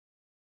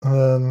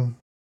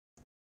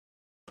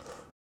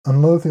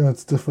another thing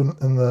that's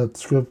different in that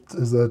script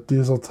is that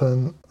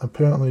Dieselton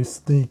apparently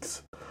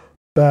sneaks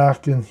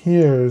back and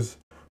hears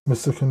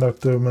Mr.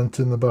 Conductor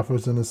mention the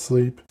buffers in his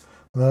sleep,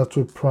 and that's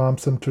what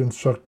prompts him to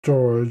instruct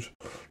George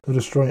to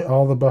destroy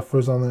all the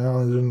buffers on the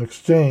island. In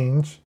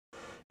exchange,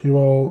 he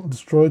will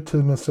destroy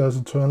Tid Mistress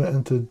and turn it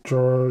into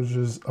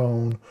George's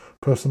own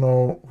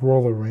personal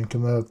roller rink,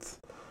 and that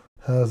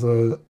has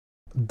a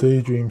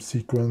daydream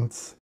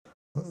sequence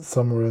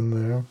somewhere in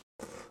there.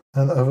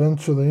 And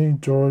eventually,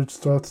 George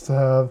starts to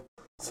have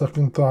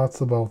second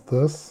thoughts about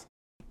this.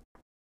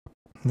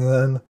 And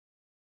then,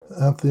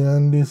 at the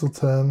end,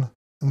 Dieselton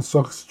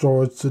instructs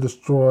George to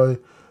destroy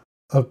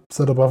a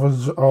set of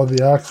buffers, or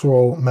the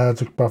actual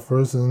magic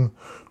buffers, and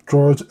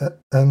George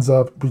ends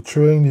up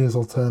betraying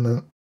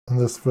Dieselton in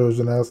this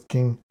version,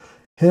 asking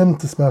him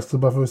to smash the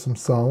buffers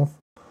himself.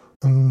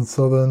 And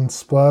so then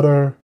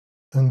Splatter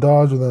and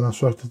Dodge are then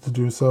instructed to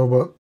do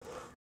so,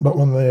 but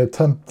when they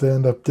attempt, they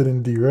end up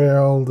getting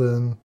derailed,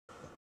 and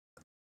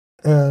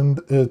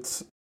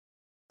that's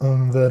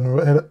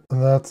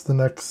the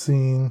next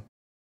scene,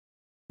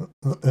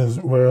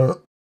 is where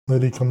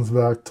Liddy comes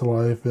back to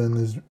life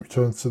and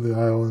returns to the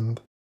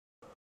island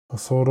of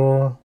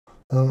Sodor.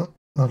 And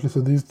like I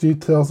said, these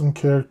details and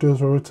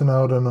characters were written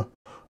out in a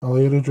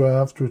later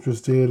draft, which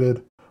was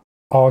dated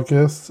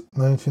August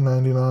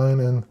 1999,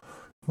 and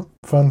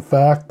fun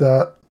fact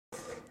that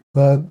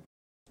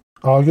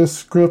August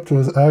script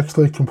was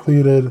actually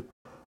completed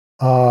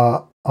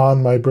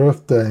on my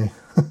birthday.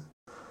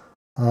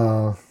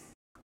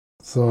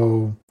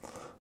 So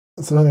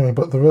anyway,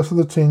 but the rest of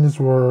the changes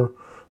were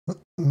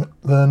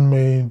then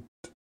made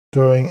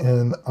during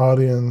a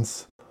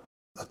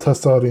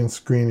test audience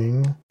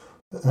screening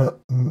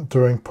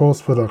during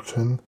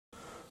post-production.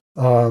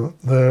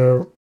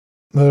 There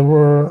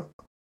were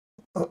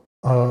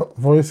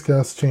voice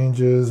cast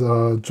changes.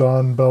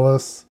 John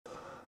Bellis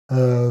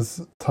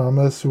as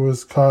Thomas, who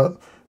was cut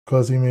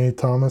because he made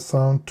Thomas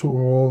sound too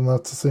old, and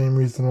that's the same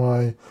reason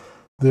why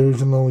the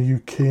original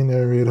UK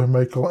narrator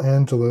Michael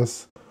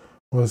Angelis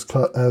was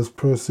cut as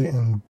Percy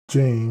and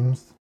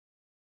James.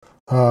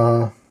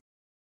 And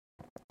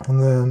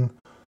then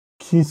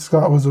Keith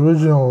Scott was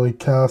originally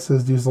cast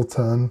as Diesel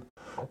 10,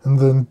 and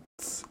then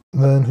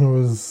he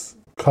was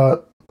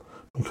cut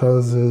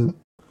because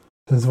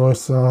his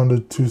voice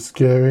sounded too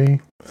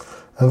scary.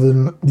 And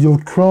then Neil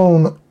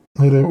Crone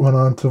later went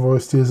on to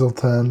voice Diesel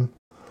 10,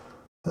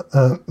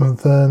 but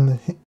then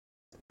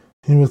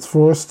he was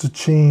forced to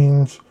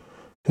change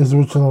his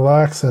original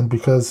accent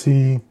because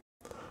he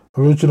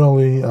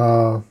originally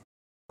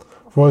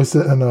voiced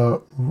it in a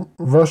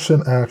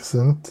Russian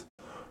accent,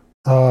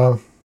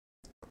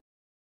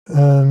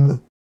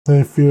 and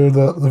they feared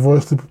that the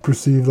voice would be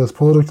perceived as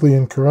politically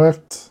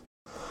incorrect.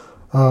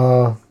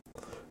 And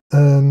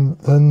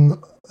then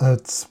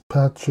it's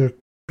Patrick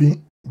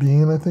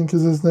Bean, I think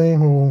is his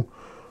name, who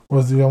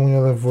was the only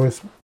other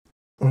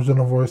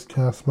original voice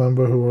cast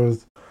member who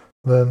was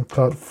then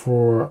cut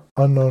for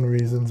unknown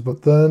reasons.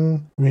 But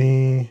then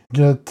we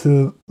get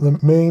to the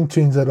main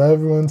change that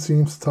everyone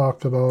seems to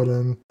talk about,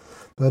 and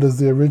that is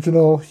the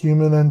original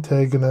human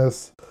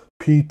antagonist,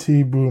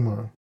 P.T.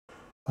 Boomer.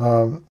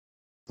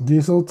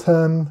 Diesel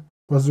 10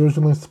 was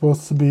originally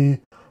supposed to be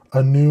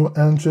a new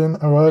engine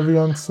arriving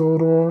on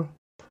Sodor,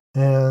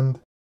 and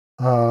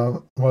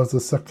was a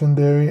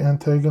secondary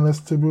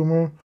antagonist to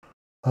Boomer.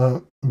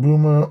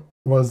 Boomer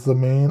was the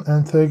main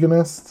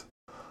antagonist.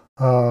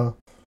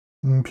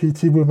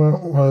 P.T. Boomer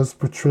was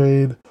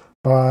portrayed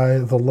by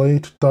the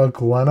late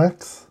Doug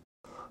Lennox.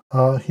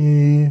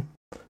 He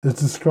is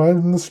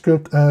described in the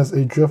script as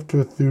a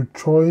drifter through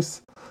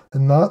choice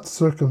and not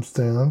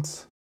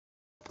circumstance.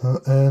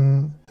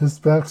 And his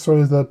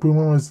backstory is that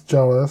Boomer was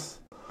jealous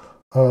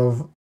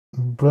of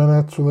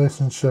Burnett's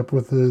relationship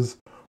with his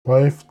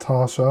wife,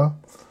 Tasha.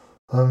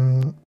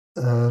 And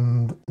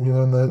we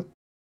learned that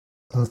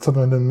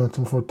something I didn't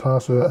mention before,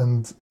 Tasha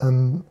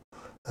and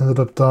ended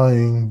up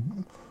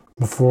dying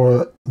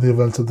before the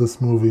events of this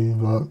movie.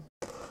 But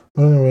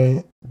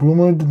anyway,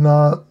 Boomer did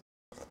not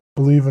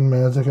believe in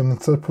magic and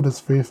instead put his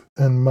faith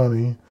in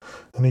money,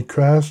 and he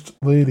crashed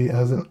Lady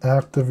as an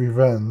act of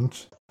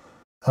revenge.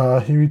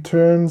 He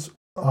returns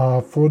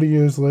 40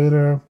 years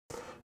later,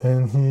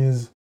 and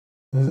he's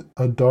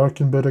a dark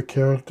and bitter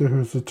character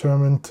who's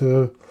determined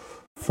to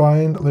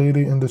find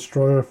Lady and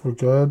destroy her for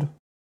good.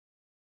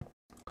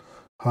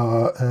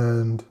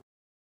 And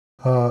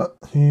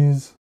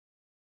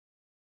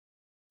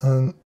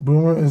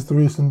Boomer is the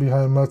reason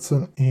behind Mutt's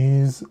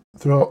unease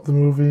throughout the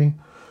movie,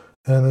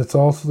 and it's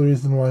also the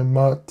reason why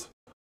Mutt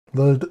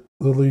led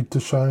Lily to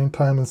Shining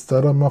Time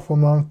instead of Muffle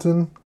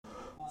Mountain.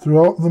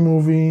 Throughout the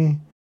movie,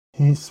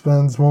 he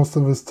spends most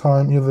of his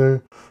time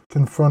either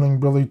confronting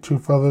Billy Two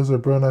Feathers or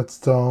Burnett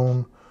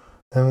Stone,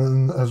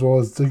 and as well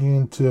as digging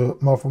into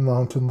Muffle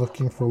Mountain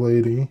looking for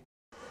Lady.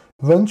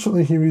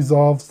 Eventually, he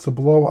resolves to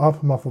blow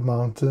up Muffle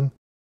Mountain,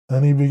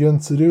 and he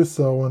begins to do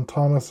so when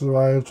Thomas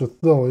arrives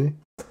with Lily.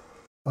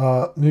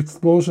 The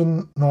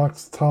explosion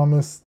knocks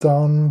Thomas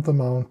down the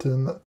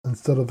mountain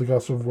instead of the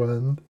gust of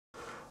wind.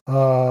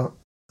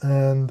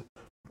 And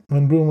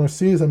when Boomer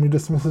sees him, he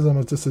dismisses him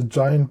as just a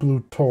giant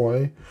blue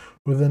toy.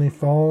 Who then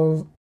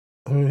follows,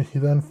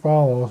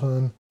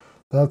 and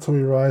that's how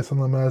he rides on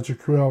the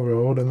Magic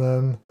Railroad. And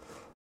then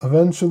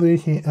eventually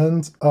he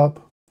ends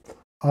up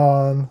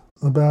on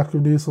the back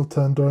of Diesel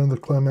 10 during the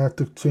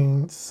climactic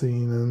change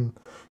scene, and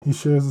he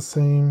shares the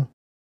same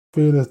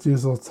fate as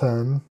Diesel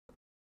 10.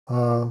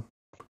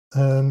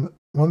 And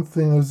one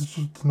thing I was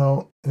interested to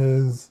note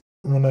is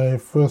when I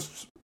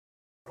first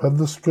read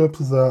the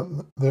script is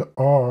that there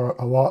are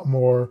a lot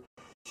more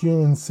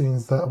human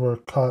scenes that were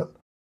cut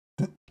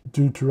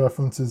due to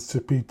references to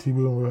P.T.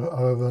 Boomer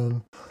other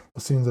than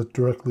the scenes that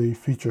directly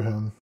feature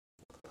him.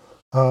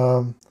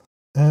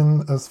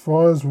 And as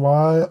far as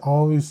why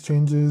all these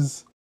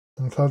changes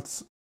and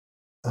cuts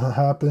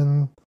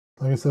happen,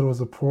 like I said, it was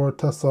a poor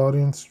test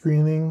audience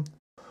screening.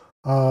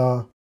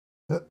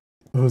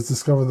 It was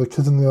discovered the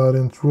kids in the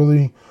audience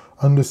really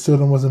understood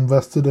and was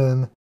invested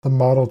in the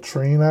model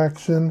train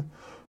action,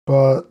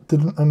 but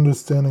didn't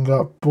understand and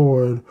got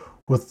bored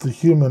with the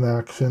human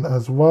action,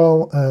 as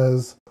well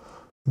as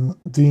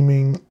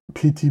deeming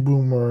P.T.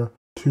 Boomer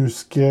too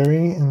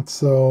scary. And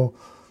so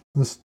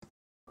the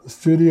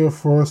studio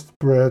forced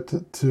Brett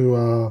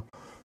to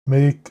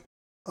make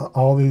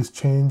all these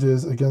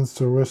changes against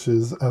her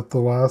wishes at the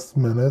last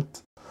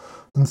minute.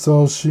 And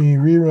so she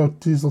rewrote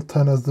Diesel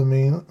 10 as the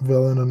main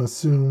villain and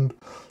assumed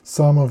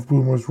some of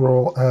Boomer's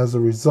role as a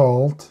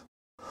result.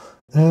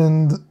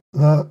 And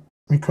that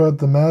required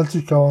the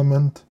magic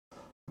element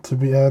to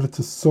be added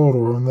to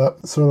Sodor, and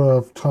that sort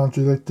of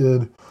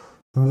contradicted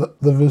the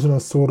vision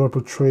of Sodor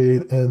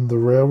portrayed in the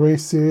Railway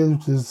series,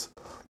 which is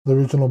the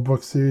original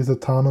book series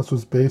that Thomas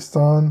was based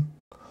on.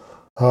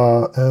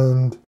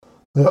 And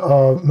there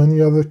are many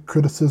other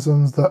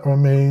criticisms that were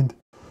made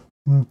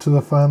to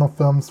the final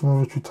film, some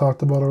of which we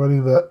talked about already,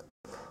 that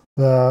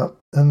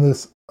in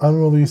this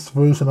unreleased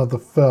version of the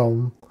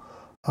film,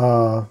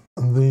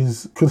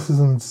 these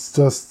criticisms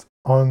just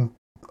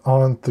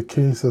aren't the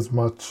case as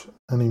much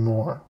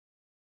anymore.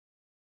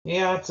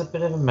 Yeah, it's a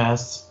bit of a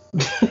mess.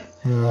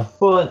 Yeah.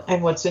 Well,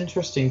 and what's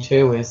interesting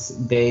too is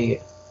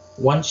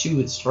once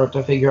you start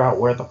to figure out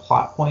where the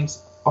plot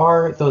points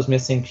are, those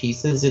missing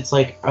pieces, it's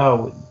like,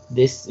 oh,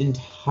 this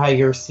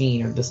entire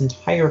scene or this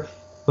entire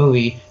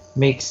movie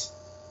makes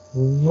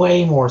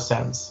way more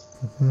sense.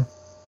 Mm-hmm.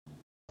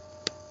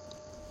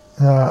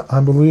 Yeah, I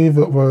believe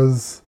it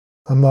was,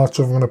 I'm not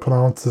sure if I'm going to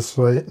pronounce this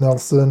right,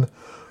 Nelson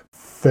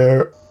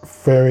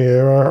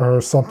Ferreira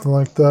or something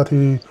like that.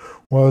 He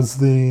was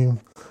the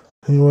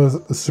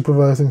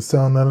supervising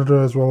sound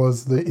editor as well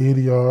as the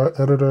ADR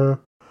editor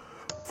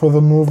for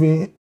the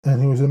movie,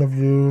 and he was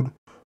interviewed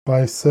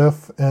by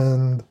SIF,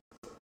 and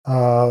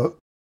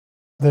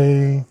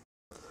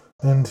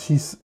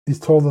he's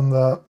told them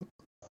that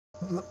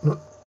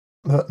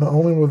not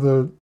only were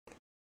the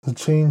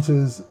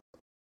changes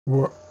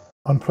were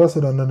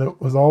unprecedented,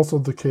 it was also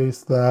the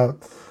case that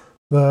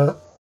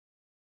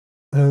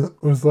it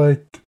was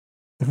like,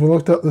 if you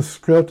looked at the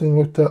script and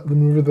looked at the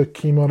movie that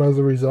came out as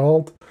a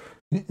result,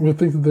 you would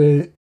think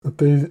that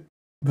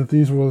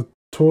these were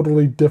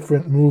totally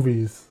different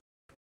movies.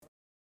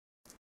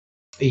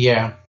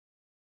 Yeah,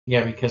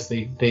 because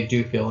they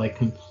do feel like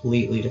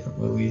completely different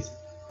movies.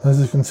 As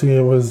you can see,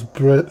 it was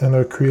Britt and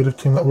her creative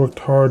team that worked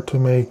hard to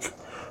make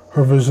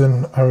her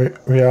vision a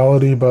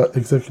reality, but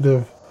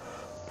executive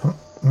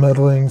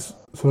meddling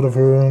sort of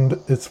ruined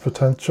its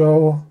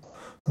potential.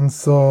 And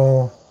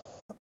so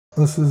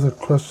this is a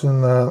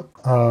question that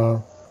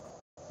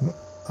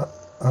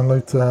I'd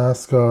like to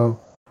ask.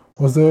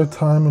 Was there a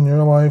time in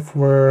your life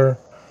where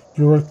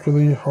you worked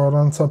really hard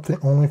on something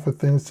only for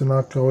things to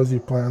not go as you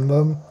planned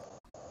them?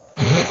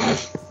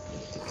 There's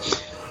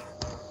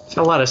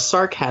a lot of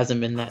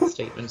sarcasm in that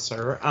statement,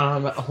 sir.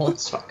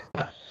 Let's talk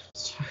about.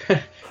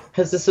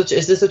 Is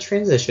this a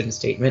transition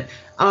statement?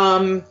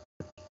 I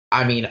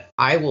mean,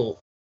 I'll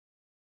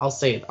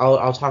say it.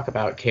 I'll talk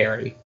about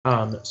Carrie.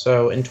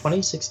 So in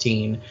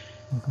 2016,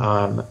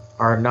 our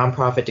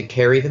nonprofit did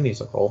Carrie the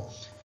musical.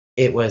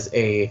 It was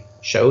a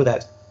show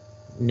that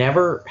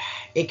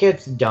it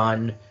gets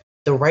done.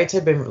 The rights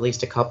had been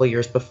released a couple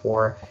years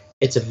before.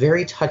 It's a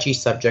very touchy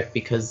subject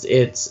because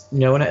it's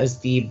known as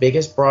the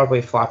biggest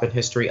Broadway flop in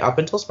history up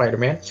until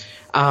Spider-Man.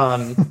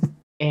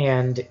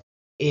 And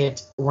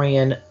it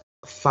ran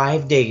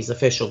 5 days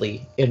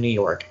officially in New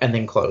York and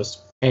then closed,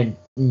 and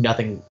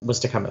nothing was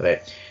to come of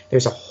it.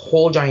 There's a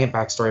whole giant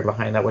backstory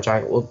behind that, which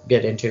I will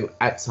get into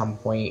at some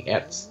point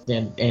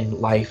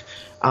in life.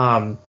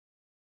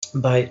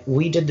 But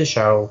we did the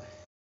show.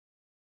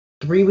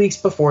 3 weeks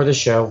before the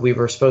show, we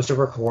were supposed to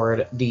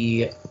record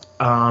the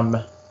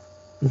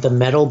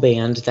metal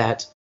band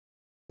that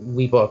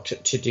we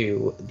booked to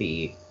do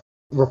the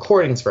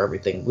recordings for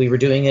everything. We were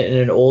doing it in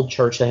an old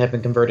church that had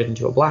been converted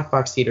into a black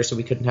box theater, so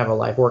we couldn't have a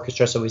live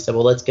orchestra. So we said,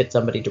 well, let's get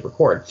somebody to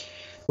record.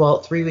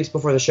 Well, 3 weeks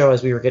before the show,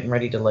 as we were getting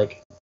ready to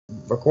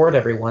record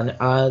everyone,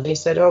 they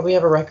said, oh, we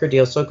have a record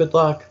deal, so good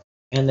luck,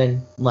 and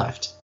then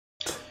left.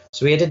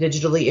 So we had to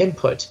digitally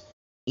input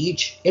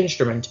each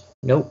instrument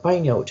note by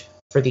note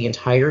for the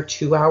entire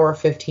 2-hour,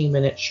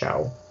 15-minute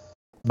show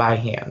by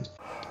hand.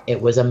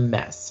 It was a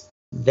mess.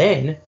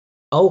 Then,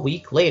 a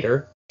week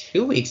later,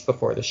 2 weeks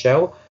before the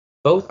show,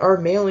 both our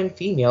male and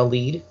female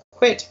lead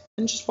quit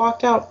and just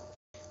walked out.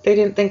 They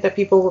didn't think that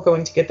people were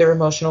going to get their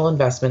emotional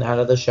investment out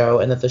of the show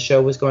and that the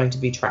show was going to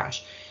be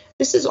trash.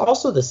 This is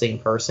also the same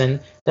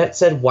person that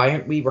said, why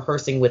aren't we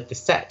rehearsing with the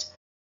set?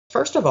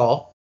 First of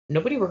all,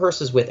 nobody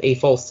rehearses with a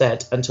full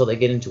set until they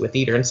get into a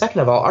theater. And second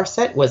of all, our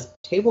set was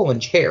table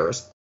and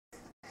chairs.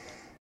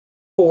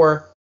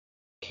 For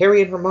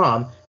Carrie and her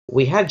mom,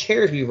 we had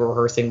chairs we were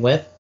rehearsing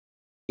with.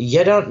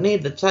 You don't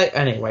need the type.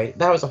 Anyway,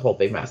 that was a whole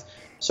big mess.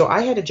 So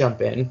I had to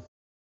jump in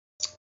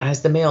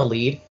as the male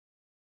lead,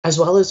 as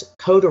well as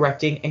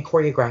co-directing and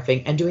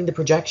choreographing and doing the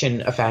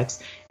projection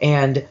effects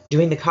and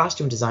doing the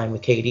costume design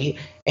with Katie,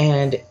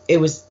 and it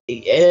was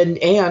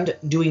and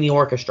doing the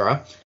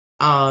orchestra.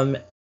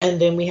 And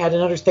then we had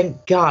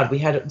thank God, we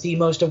had the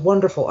most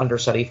wonderful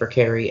understudy for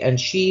Carrie, and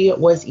she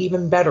was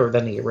even better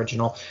than the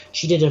original.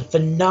 She did a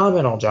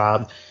phenomenal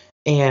job,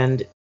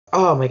 and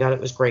oh my God, it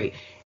was great.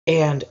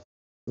 And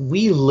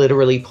we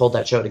literally pulled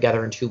that show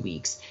together in 2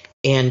 weeks.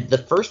 And the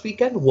first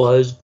weekend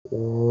was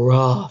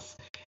rough.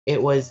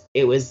 It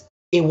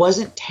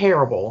wasn't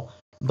terrible,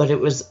 but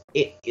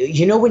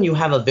you know when you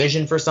have a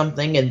vision for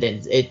something and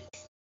then it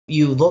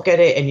you look at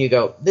it and you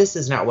go, this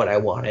is not what I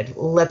wanted.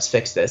 Let's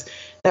fix this.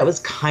 That was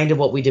kind of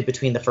what we did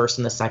between the first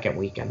and the second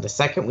weekend. The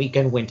second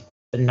weekend went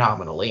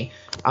phenomenally.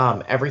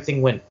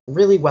 Everything went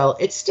really well.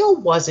 It still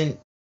wasn't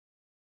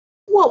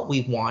what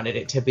we wanted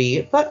it to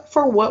be, but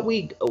for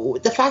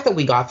the fact that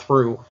we got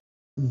through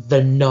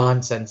the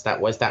nonsense that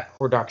was that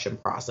production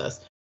process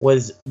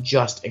was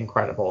just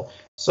incredible.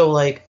 So,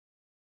 like,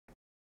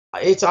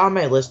 it's on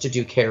my list to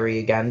do Carrie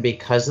again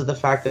because of the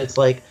fact that it's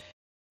like,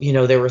 you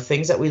know, there were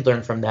things that we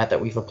learned from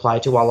that we've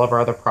applied to all of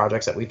our other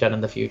projects that we've done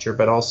in the future,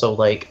 but also,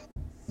 like,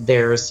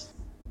 there's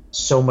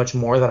so much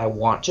more that I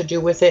want to do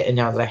with it, and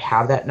now that I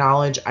have that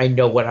knowledge, I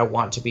know what I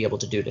want to be able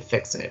to do to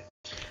fix it.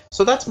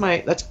 So that's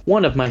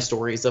one of my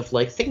stories of,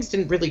 like, things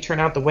didn't really turn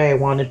out the way I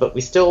wanted, but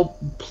we still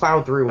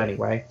plowed through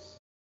anyway.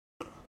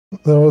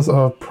 There was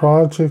a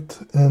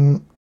project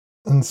in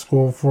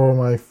school for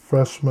my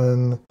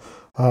freshman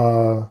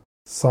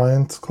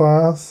science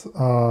class,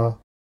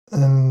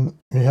 and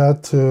we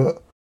had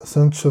to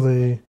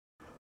essentially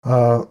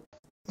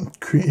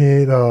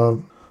create a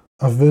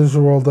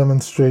visual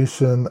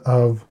demonstration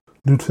of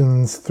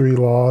Newton's 3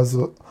 laws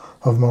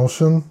of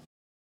motion.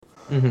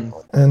 Mm-hmm.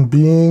 And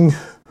being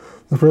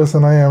the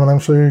person I am, and I'm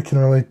sure you can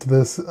relate to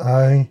this,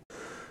 I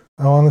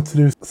wanted to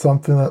do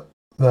something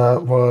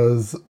that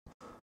was,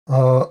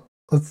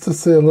 let's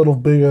just say, a little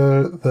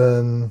bigger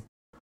than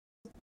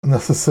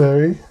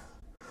necessary.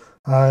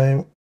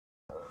 I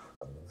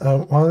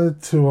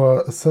wanted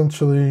to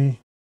essentially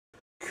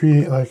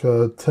create like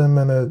a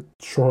 10-minute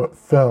short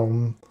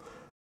film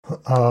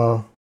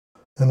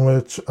in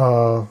which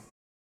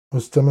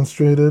was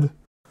demonstrated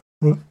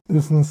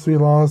using the 3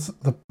 laws.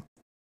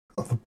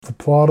 The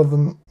plot of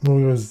the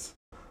movie was,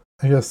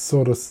 I guess,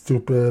 sort of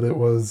stupid. It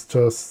was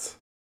just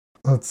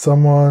that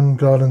someone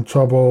got in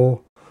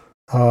trouble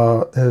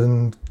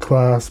in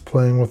class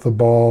playing with a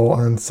ball,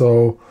 and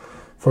so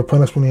for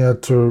punishment he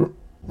had to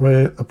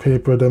write a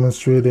paper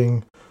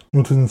demonstrating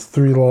Newton's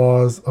 3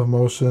 laws of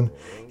motion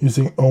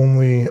using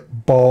only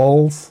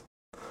balls.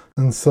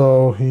 And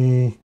so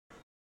he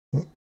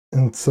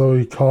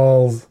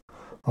calls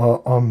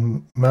a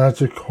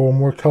magic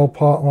homework help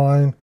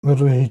hotline.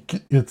 Literally, he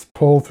gets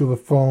pulled through the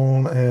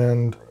phone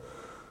and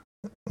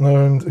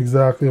learns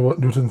exactly what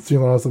Newton's 3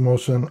 laws of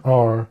motion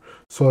are,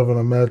 sort of in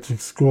a magic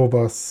school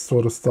bus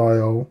sort of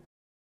style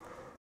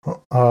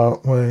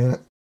way.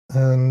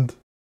 And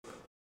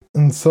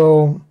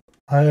so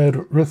I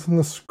had written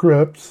the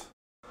script,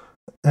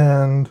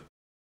 and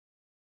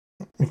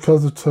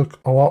because it took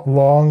a lot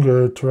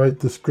longer to write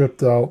the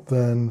script out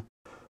than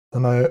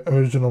I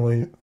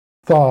originally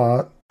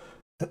thought,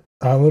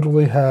 I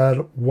literally had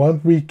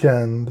one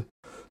weekend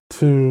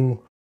to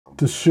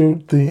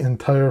shoot the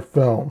entire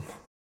film.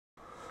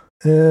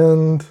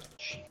 And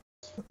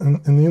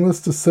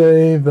needless to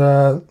say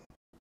that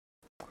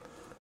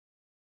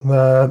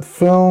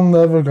film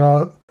never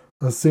got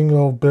a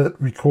single bit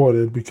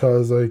recorded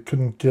because I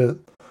couldn't get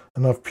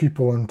enough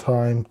people in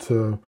time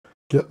to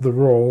get the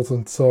roles,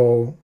 and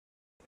so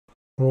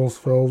roles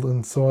filled.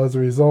 And so as a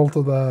result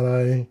of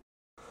that,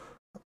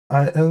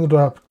 I ended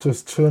up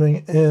just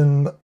turning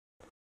in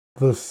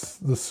the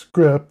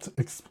script,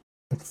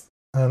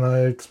 and I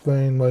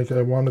explained, like,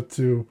 I wanted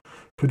to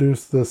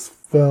produce this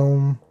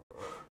film,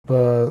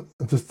 but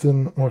it just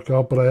didn't work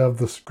out. But I have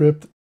the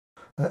script,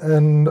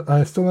 and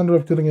I still ended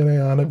up getting an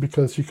A on it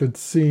because you could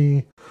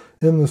see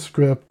in the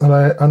script that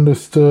I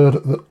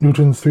understood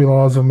Newton's 3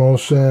 laws of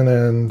motion,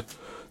 and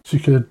she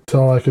could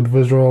tell I could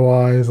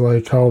visualize,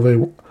 like, how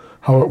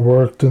it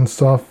worked and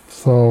stuff.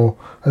 So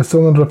I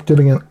still ended up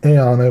getting an A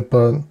on it,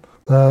 but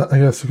that, I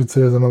guess you could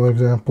say, is another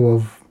example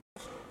of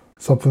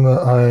something that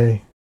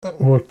I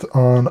worked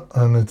on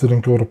and it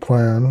didn't go to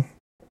plan.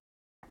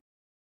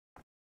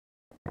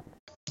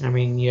 I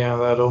mean, yeah,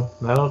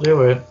 that'll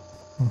do it.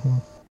 Mm-hmm.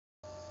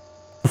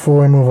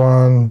 Before we move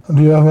on,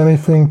 do you have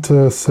anything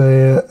to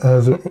say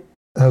as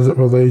it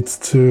relates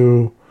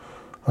to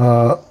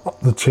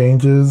the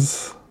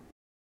changes?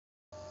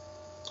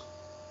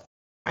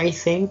 I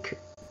think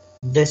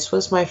this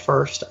was my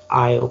first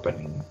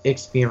eye-opening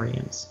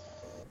experience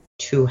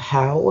to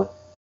how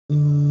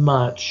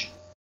much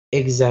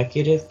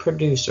executive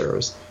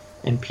producers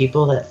and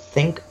people that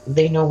think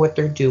they know what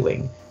they're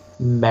doing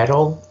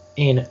meddle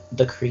in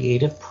the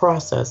creative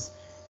process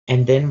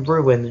and then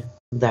ruin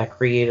that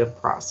creative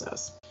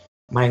process.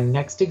 My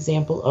next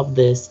example of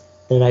this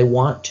that I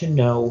want to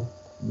know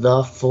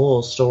the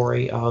full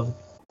story of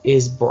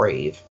is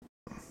Brave.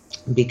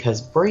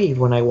 Because Brave,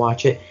 when I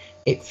watch it,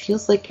 it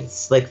feels like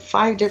it's like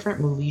 5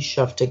 different movies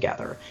shoved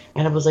together.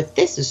 And I was like,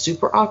 this is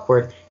super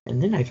awkward.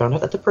 And then I found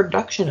out that the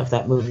production of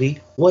that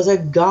movie was a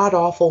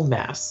god-awful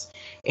mess.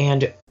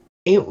 And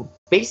it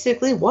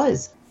basically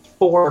was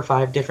 4 or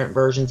 5 different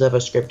versions of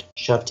a script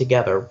shoved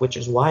together, which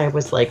is why I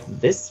was like,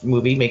 this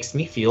movie makes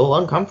me feel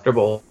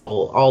uncomfortable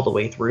all the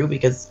way through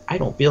because I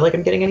don't feel like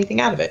I'm getting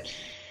anything out of it.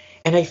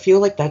 And I feel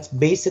like that's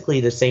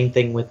basically the same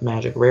thing with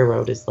Magic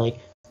Railroad, is like,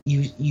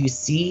 you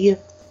see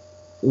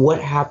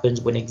what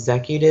happens when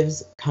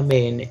executives come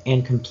in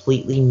and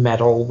completely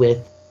meddle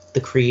with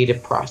the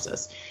creative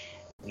process.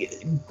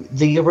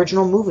 the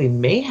original movie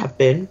may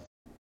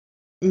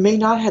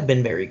not have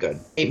been very good.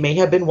 It may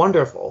have been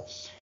wonderful,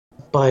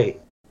 but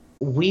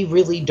we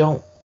really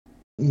don't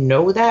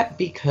know that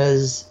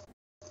because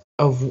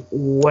of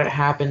what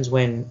happens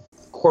when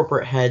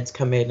corporate heads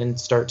come in and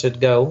start to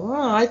go,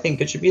 oh, I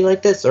think it should be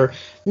like this, or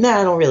nah,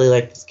 I don't really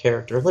like this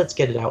character, let's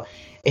get it out.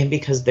 And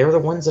because they're the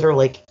ones that are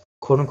like,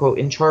 quote unquote,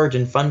 in charge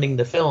and funding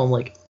the film,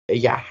 like,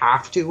 you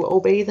have to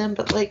obey them,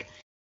 but like,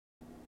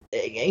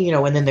 you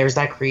know, and then there's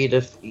that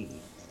creative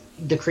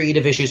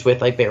issues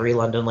with like Barry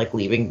Lyndon like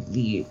leaving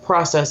the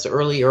process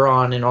earlier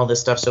on and all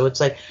this stuff. So it's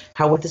like,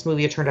 how would this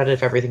movie have turned out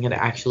if everything had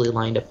actually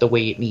lined up the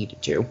way it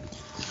needed to?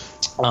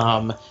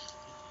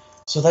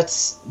 So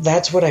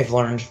that's what I've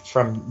learned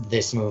from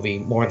this movie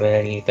more than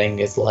anything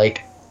is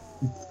like,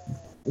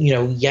 you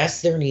know,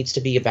 yes, there needs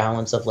to be a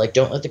balance of like,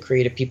 don't let the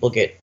creative people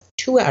get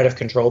too out of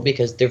control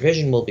because their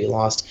vision will be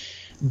lost,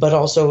 but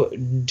also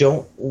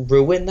don't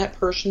ruin that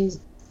person's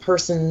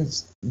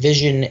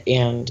vision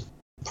and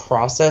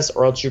process,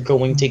 or else you're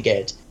going to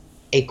get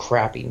a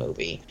crappy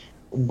movie,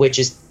 which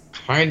is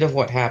kind of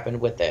what happened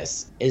with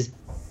this. Is,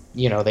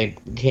 you know, they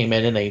came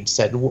in and they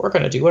said, we're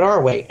going to do it our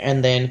way,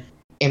 and then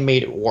it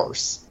made it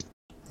worse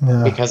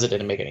because it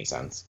didn't make any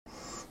sense.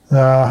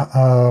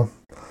 Yeah,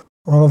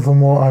 one of the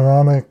more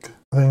ironic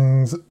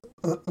things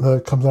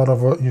that comes out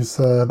of what you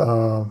said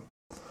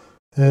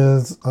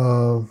is,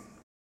 and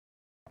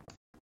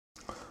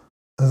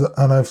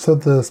I've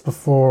said this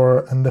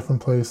before in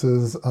different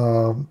places,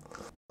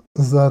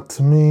 is that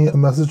to me a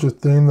message or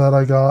theme that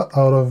I got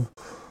out of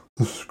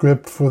the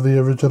script for the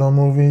original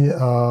movie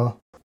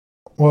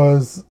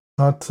was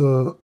not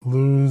to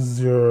lose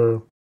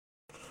your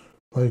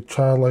like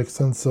childlike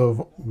sense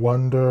of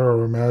wonder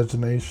or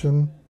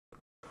imagination,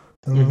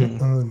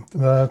 and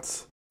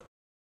that's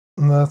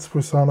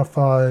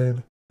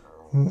personified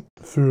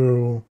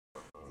through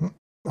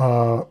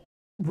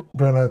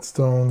Burnett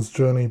Stone's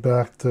journey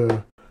back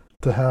to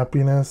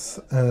happiness,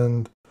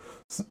 and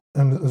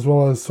as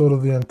well as sort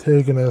of the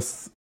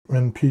antagonist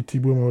in P.T.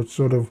 Boomer, which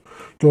sort of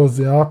goes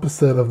the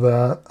opposite of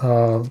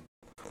that,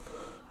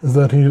 is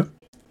that he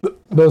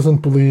doesn't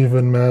believe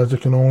in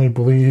magic and only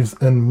believes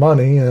in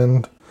money.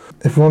 And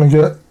if you want to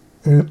get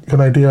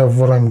an idea of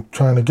what I'm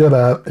trying to get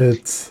at,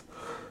 it's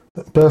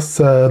best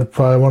said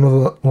by one of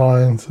the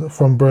lines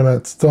from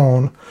Burnett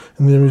Stone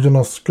in the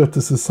original script.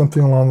 This is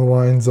something along the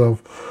lines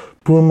of,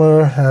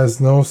 Boomer has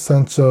no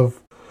sense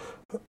of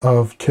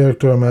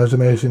character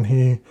imagination.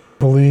 He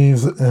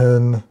believes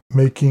in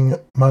making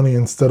money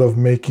instead of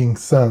making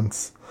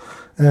sense.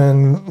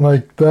 And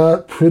like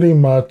that pretty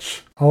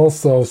much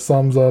also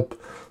sums up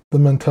the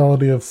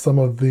mentality of some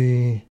of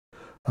the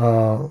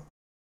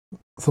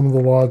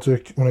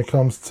logic when it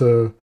comes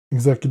to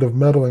executive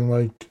meddling.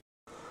 Like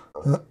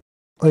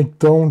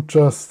don't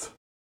just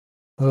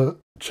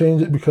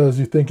change it because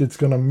you think it's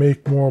going to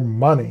make more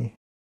money.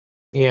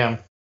 Yeah.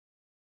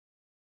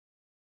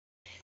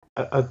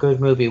 A good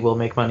movie will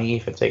make money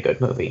if it's a good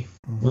movie.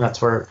 Mm-hmm. And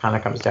that's where it kind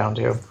of comes down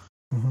to.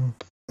 Mm-hmm.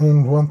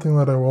 And one thing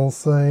that I will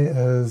say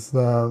is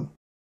that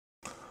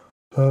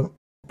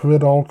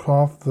Britt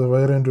Allcroft, the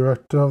writer and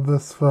director of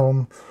this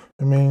film,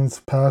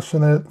 remains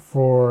passionate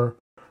for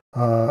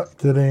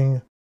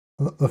getting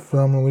the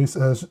film released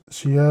as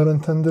she had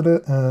intended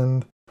it.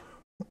 And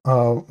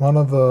one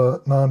of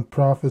the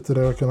nonprofits that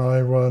Eric and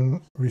I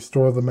run,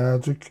 Restore the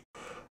Magic,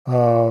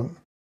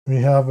 we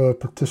have a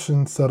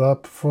petition set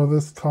up for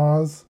this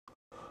cause.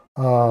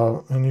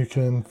 And you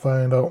can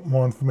find out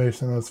more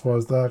information as far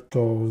as that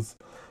goes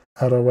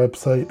at our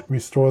website,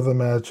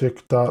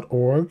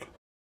 restorethemagic.org.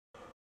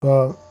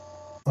 But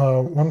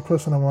one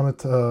question I wanted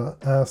to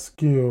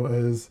ask you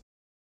is,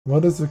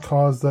 what is the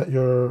cause that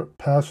you're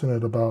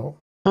passionate about?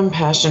 I'm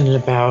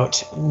passionate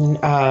about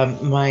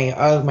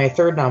my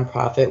third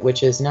nonprofit,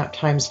 which is Nap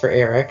Times for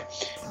Eric.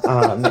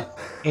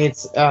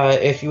 It's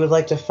if you would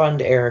like to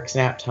fund Eric's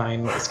nap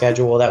time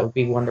schedule, that would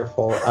be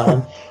wonderful.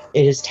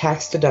 It is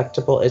tax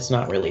deductible. It's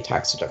not really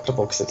tax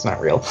deductible because it's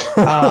not real.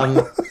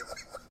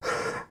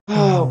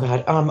 Oh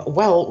God.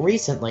 Well,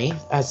 recently,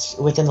 as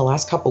within the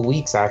last couple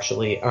weeks,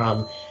 actually,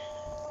 I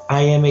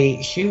am a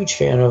huge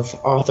fan of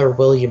author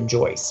William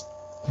Joyce,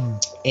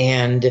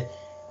 and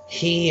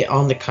he,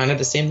 on the kind of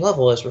the same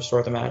level as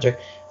Restore the Magic,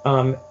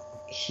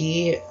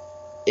 he's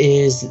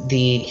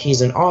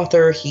an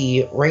author.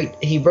 He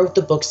wrote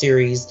the book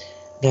series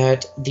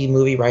that the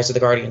movie Rise of the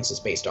Guardians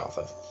is based off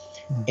of,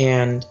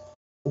 and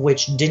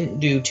which didn't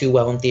do too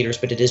well in theaters,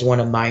 but it is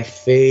one of my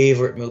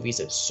favorite movies.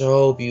 It's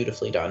so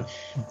beautifully done.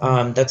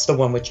 That's the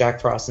one with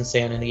Jack Frost and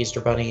Santa and the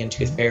Easter Bunny and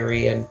Tooth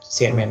Fairy and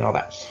Sandman and all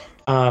that.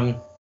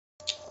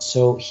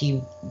 So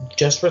he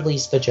just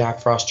released the Jack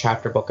Frost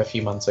chapter book a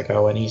few months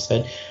ago, and he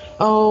said,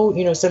 oh,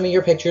 send me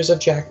your pictures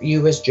of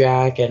you as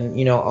Jack, and,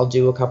 I'll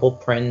do a couple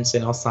prints,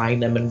 and I'll sign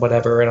them and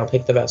whatever, and I'll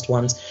pick the best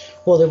ones.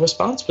 Well, the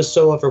response was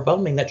so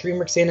overwhelming that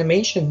DreamWorks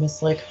Animation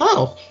was like,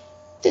 oh,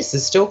 this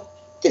is still,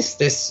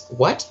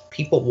 what?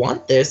 People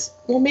want this?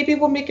 Well, maybe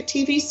we'll make a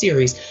TV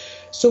series.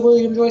 So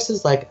William Joyce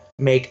is like,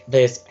 make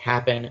this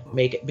happen.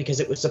 Make it,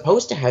 because it was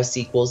supposed to have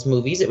sequels,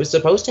 movies. It was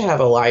supposed to have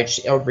a live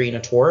arena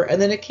tour,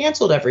 and then it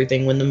canceled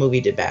everything when the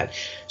movie did bad.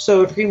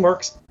 So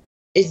DreamWorks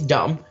is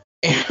dumb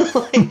and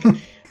like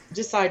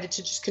decided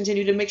to just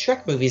continue to make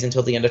Shrek movies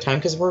until the end of time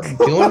because we're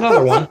doing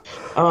another one.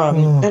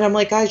 And I'm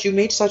like, guys, you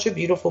made such a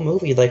beautiful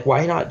movie. Like,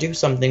 why not do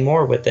something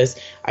more with this?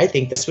 I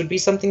think this would be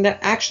something that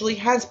actually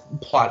has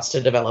plots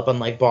to develop,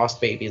 unlike Boss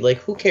Baby. Like,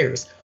 who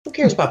cares? Who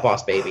cares about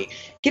Boss Baby?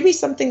 Give me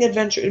something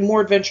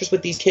more adventurous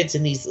with these kids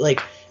and these,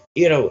 like,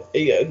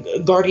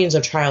 guardians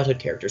of childhood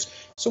characters.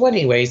 So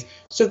anyways,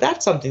 so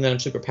that's something that I'm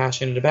super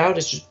passionate about,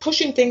 is just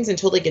pushing things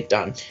until they get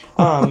done.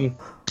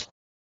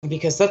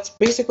 Because that's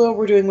basically what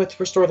we're doing with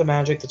Restore the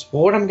Magic. That's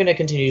what I'm going to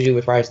continue to do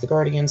with Rise of the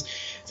Guardians.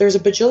 There's a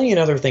bajillion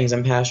other things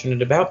I'm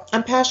passionate about.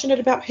 I'm passionate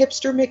about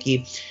Hipster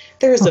Mickey.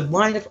 There's a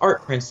line of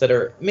art prints that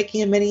are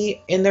Mickey and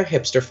Minnie in their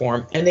hipster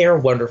form, and they are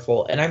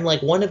wonderful. And I'm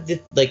like one of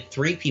the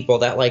 3 people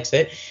that likes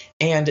it,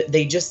 and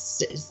they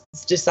just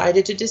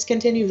decided to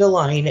discontinue the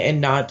line and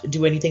not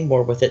do anything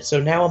more with it. So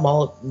now I'm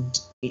all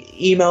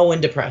emo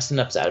and depressed and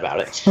upset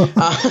about it.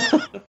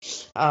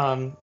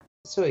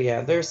 So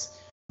yeah,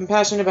 I'm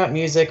passionate about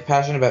music,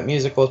 passionate about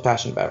musicals,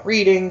 passionate about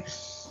reading,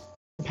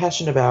 I'm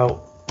passionate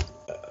about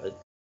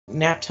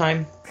nap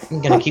time.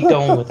 I'm going to keep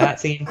going with that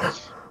theme.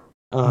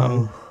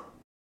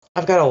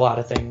 I've got a lot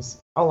of things,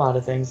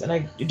 and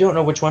I don't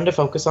know which one to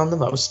focus on the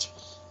most.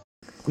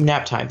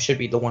 Nap time should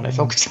be the one I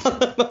focus on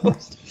the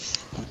most.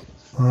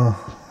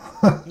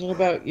 What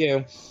about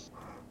you?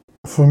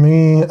 For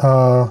me,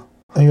 I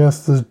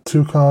guess the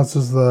 2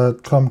 causes that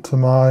come to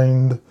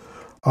mind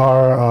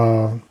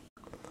are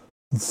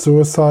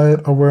suicide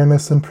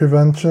awareness and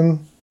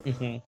prevention.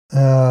 Because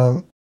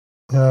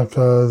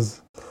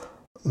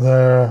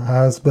there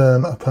has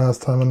been a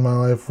past time in my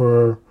life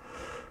where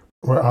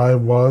I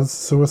was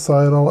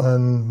suicidal,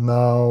 and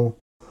now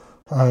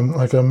I'm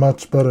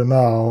much better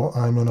now.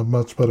 I'm in a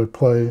much better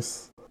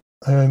place.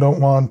 And I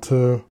don't want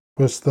to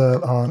wish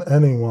that on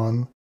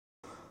anyone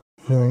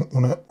feeling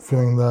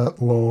that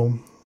low.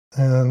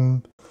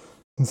 And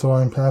so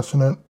I'm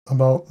passionate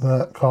about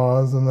that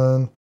cause. And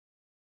then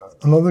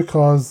another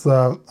cause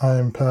that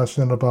I'm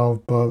passionate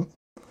about, but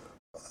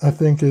I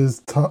think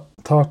is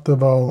talked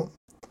about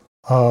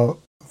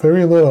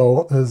very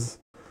little, is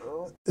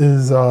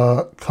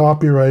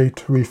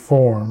copyright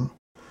reform.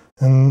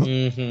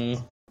 And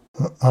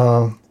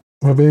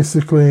where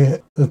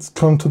basically it's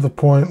come to the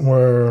point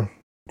where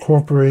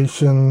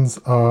corporations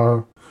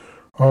are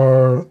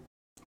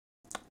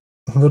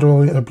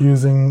literally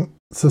abusing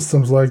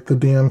systems like the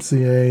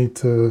DMCA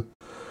to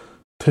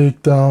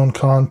take down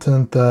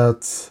content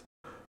that's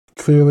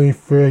clearly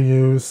fair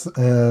use,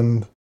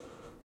 and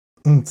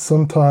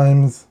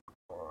sometimes,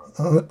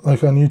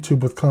 like on YouTube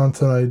with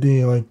Content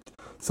ID, like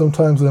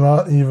sometimes they're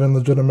not even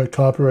legitimate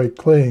copyright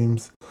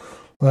claims.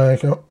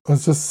 Like, I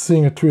was just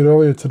seeing a tweet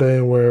earlier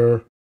today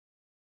where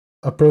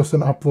a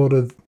person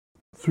uploaded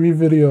 3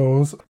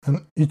 videos,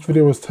 and each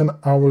video was 10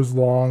 hours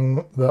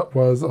long, that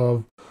was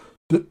of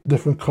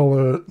different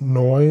color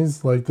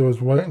noise. Like, there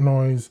was white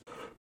noise,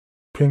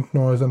 pink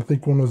noise, and I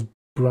think one was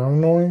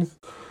brown noise.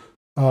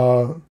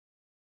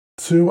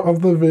 2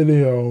 of the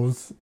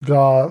videos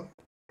got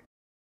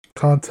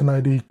Content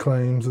ID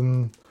claims,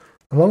 and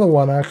another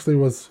one actually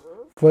was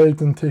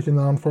flagged and taken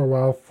down for a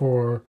while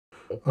for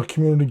a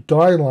community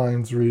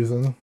guidelines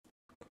reason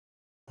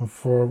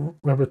for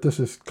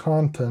repetitious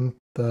content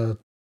that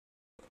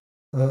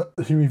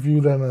he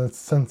reviewed and it's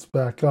since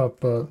back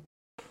up. But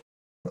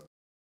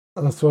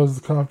as far as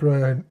the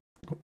copyright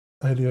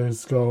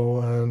ideas go,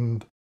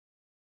 and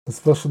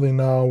especially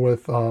now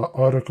with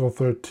Article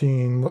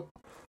 13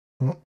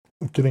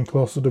 getting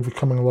closer to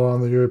becoming law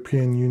in the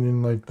European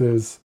Union, like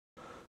there's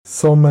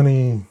so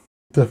many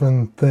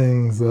different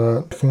things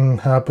that can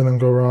happen and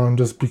go wrong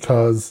just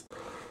because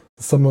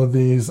some of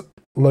these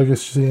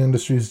legacy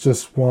industries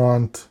just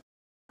want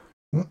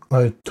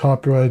like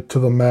copyright to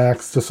the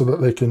max just so that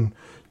they can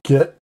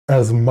get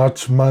as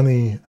much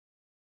money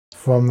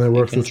from their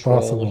works as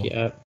possible.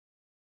 Yeah.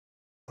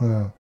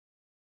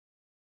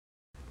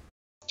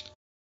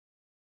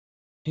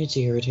 It's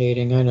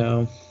irritating, I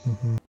know.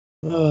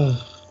 So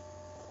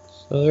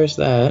there's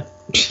that.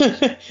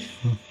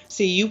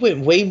 See, you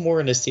went way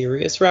more in a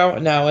serious route,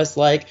 and I was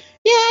like,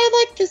 yeah,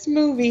 I like this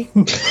movie.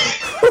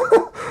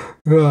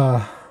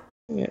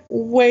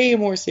 Way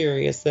more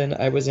serious than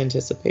I was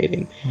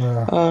anticipating.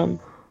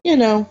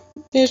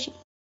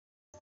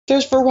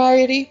 There's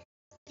variety.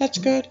 That's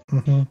good.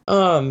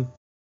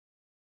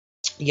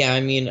 Yeah, I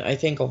mean, I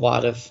think a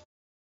lot of,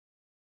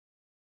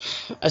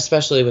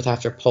 especially with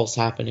after Pulse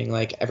happening,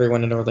 like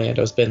everyone in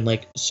Orlando's been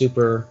like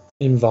super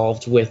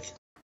involved with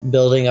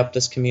building up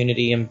this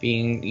community and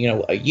being,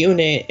 a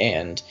unit,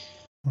 and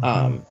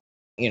gun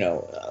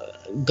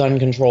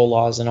control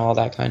laws and all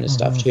that kind of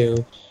stuff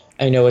too.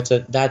 I know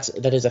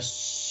that is a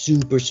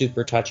super,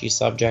 super touchy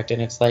subject, and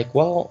it's like,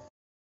 well,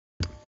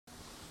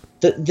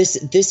 this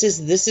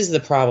is the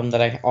problem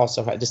that I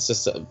also had. This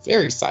is a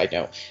very side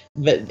note,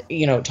 but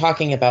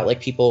talking about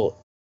like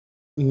people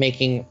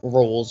making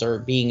roles or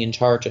being in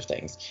charge of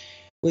things.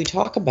 we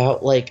talk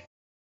about, like,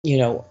 you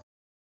know,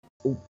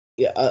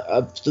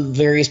 the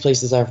various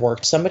places I've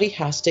worked, somebody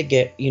has to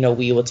get,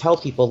 we will tell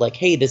people, like,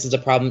 hey, this is a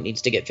problem, it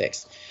needs to get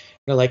fixed.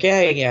 They're like,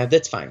 yeah,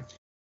 that's fine.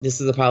 This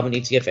is a problem, it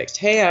needs to get fixed.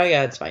 Hey,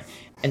 yeah, it's fine.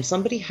 And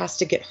somebody has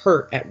to get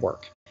hurt at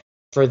work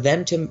for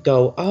them to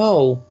go,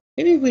 oh,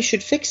 maybe we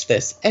should fix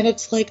this. And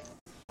it's like,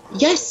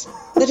 yes,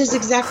 that is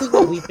exactly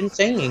what we've been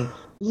saying,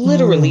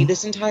 literally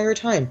this entire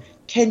time.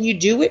 Can you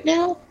do it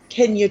now?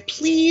 Can you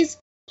please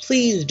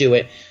do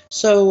it?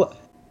 So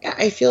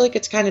I feel like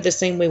it's kind of the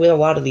same way with a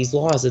lot of these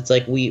laws. It's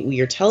like we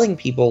are telling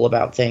people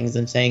about things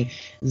and saying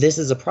this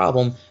is a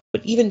problem,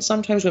 but even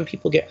sometimes when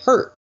people get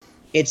hurt,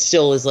 it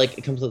still is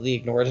like completely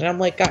ignored. And I'm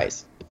like,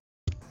 guys,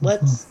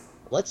 let's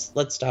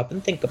stop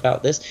and think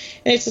about this.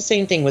 And it's the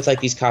same thing with like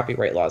these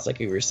copyright laws,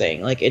 like you were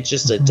saying. Like it's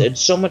just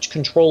it's so much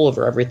control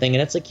over everything,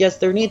 and it's like, yes,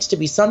 there needs to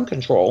be some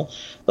control,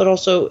 but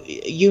also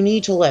you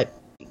need to let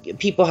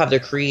people have their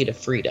creative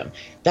freedom.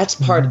 That's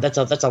part. That's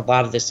a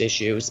lot of this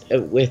issues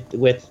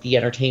with the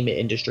entertainment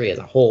industry as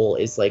a whole.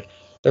 Is like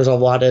there's a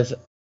lot of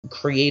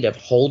creative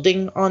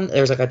holding on.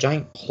 There's like a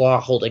giant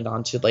claw holding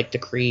on to like the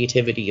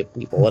creativity of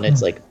people, and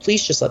it's like,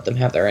 please just let them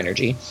have their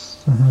energy.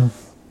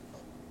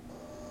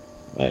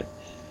 But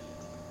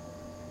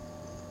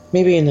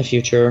maybe in the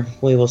future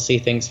we will see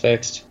things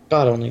fixed.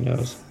 God only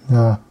knows.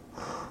 Yeah.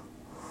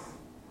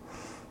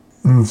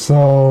 And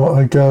so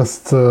I guess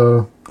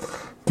to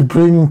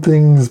bring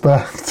things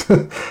back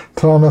to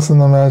Thomas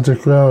and the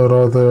Magic Road,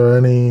 are there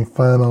any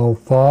final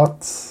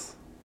thoughts?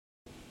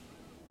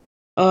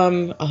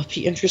 I'll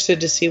be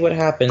interested to see what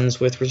happens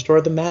with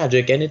Restore the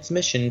Magic and its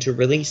mission to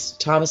release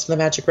Thomas and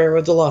the Magic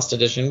Railroad, the Lost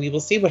Edition. We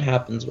will see what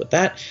happens with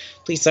that.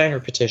 Please sign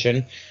our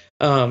petition.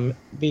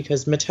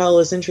 Because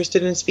Mattel is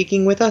interested in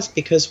speaking with us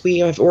because we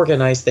have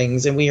organized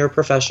things and we are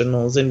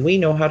professionals and we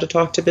know how to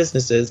talk to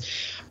businesses,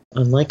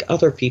 unlike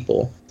other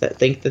people that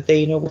think that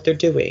they know what they're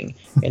doing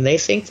and they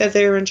think that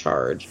they're in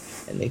charge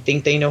and they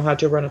think they know how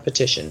to run a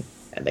petition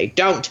and they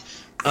don't.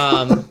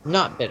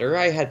 Not bitter.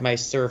 I had my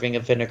serving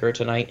of vinegar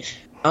tonight.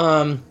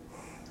 I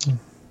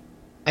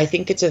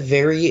think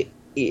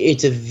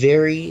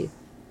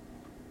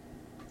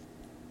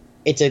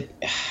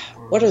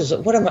what is the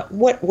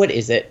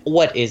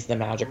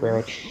Magic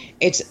Railroad?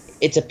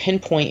 It's a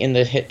pinpoint in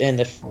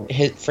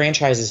the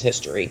franchise's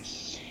history.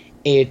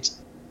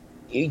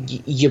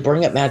 You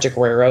bring up Magic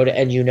Railroad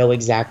and you know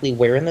exactly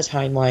where in the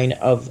timeline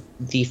of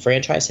the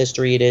franchise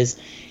history it is.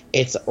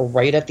 It's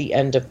right at the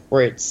end of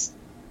where it's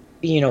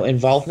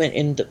involvement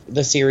in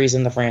the series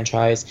and the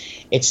franchise.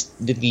 It's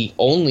the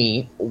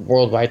only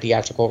worldwide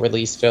theatrical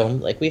release film.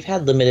 Like, we've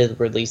had limited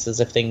releases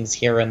of things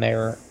here and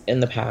there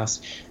in the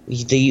past.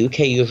 The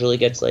UK usually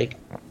gets like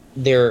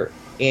their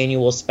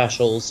annual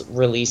specials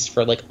released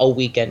for like a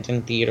weekend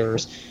in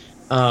theaters,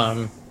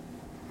 but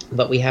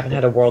we haven't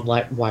had a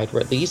worldwide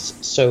release,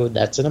 so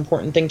that's an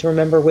important thing to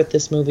remember with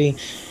this movie.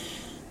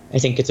 I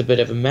think it's a bit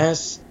of a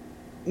mess,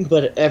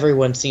 but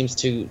everyone seems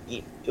to,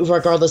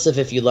 regardless of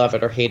if you love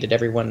it or hate it,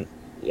 everyone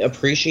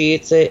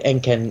appreciates it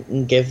and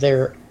can give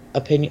their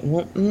opinion.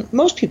 Well,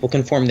 most people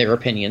can form their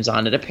opinions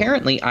on it.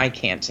 Apparently, I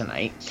can't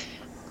tonight.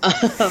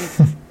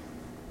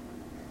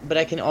 But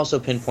I can also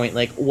pinpoint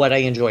like what I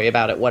enjoy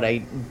about it, what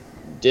I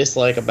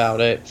dislike about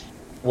it,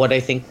 what I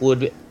think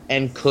would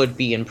and could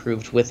be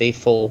improved with a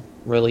full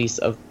release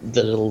of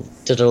the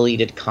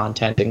deleted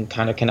content and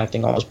kind of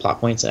connecting all those plot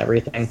points and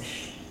everything.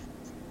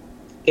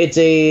 It's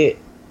a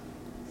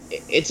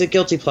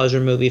guilty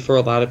pleasure movie for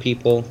a lot of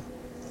people.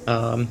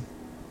 I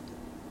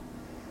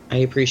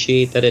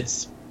appreciate that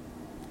it's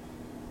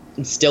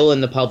still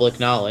in the public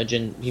knowledge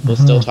and people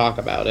still talk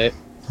about it.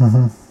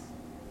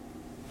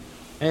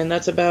 And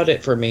that's about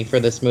it for me for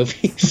this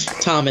movie.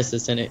 Thomas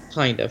is in it,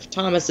 kind of.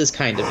 Thomas is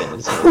kind of in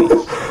this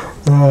movie.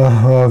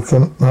 That's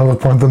another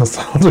point the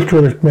Nostalgia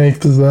Critic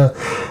makes is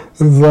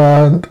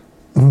that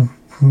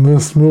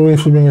this movie,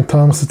 for being a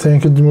Thomas the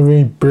Tank Engine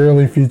movie,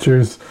 barely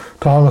features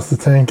Thomas the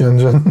Tank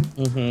Engine.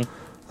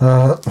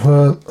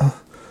 But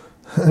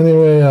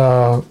anyway,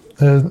 I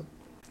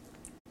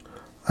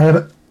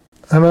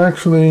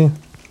actually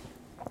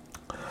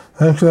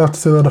have to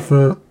say that if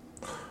it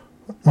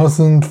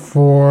wasn't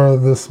for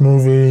this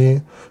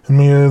movie and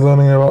me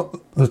learning about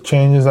the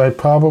changes, I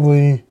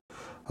probably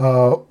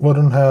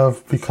wouldn't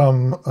have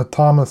become a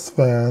Thomas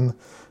fan,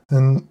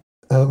 and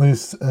at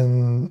least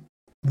in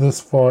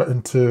this far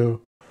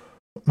into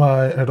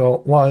my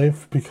adult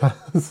life,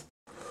 because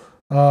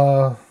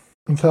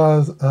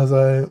as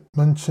I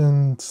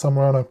mentioned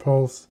somewhere on a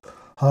post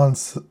on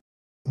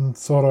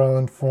Sword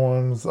Island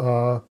forums,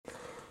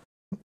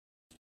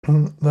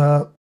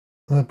 that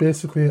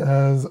basically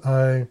as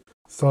I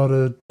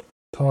started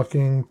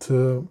talking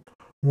to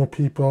more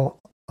people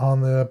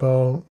on there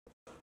about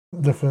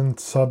different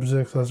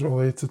subjects as it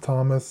relates to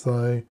Thomas,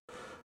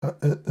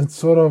 it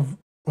sort of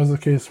was a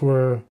case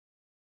where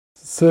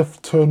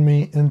Sif turned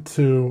me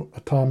into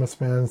a Thomas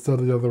fan instead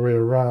of the other way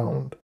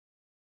around.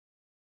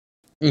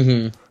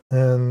 And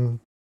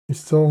you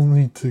still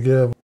need to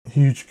give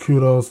huge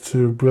kudos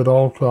to Britt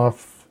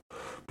Allcroft,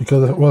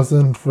 because if it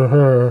wasn't for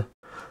her,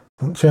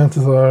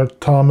 chances are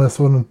Thomas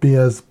wouldn't be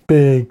as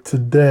big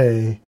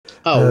today.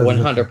 Oh,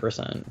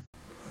 100%.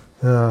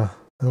 Yeah,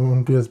 it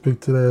wouldn't be as big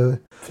today.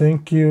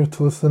 Thank you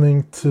to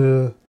listening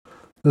to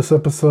this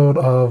episode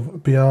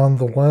of Beyond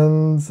the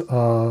Lens.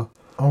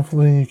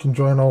 Hopefully you can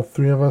join all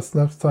three of us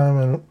next time,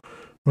 in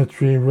which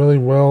we really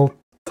will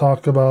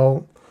talk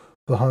about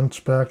the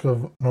Hunchback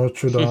of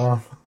Notre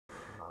Dame.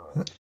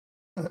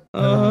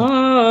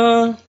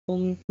 Well,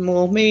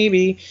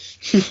 maybe.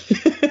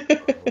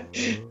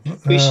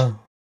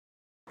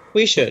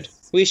 We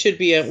should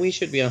be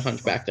a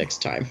Hunchback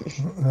next time.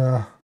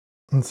 Yeah.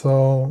 And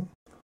so,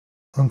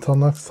 until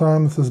next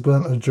time, this has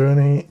been a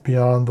journey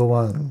beyond the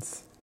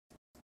lens.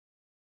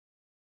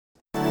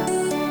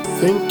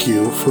 Thank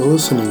you for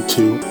listening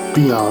to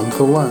Beyond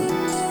the Lens.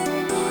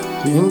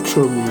 The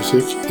intro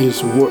music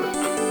is Work.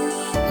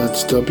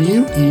 That's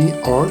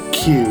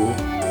W-E-R-Q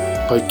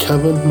by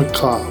Kevin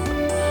MacLeod.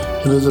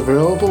 It is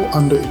available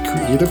under a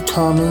Creative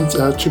Commons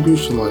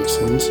Attribution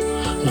License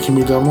and can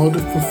be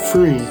downloaded for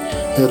free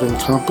at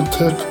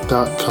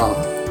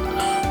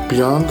Incompetech.com.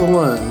 Beyond the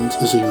Lens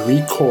is a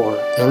Recore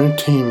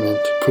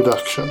Entertainment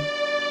production.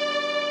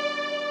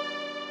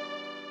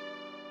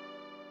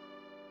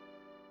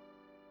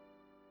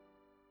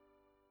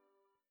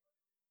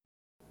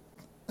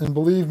 And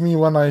believe me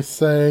when I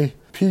say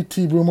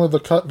P.T. Boomer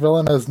the Cut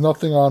Villain has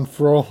nothing on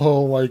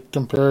Frollo, like,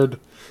 compared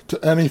to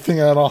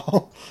anything at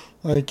all.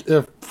 Like,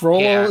 if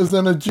Frollo is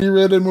in a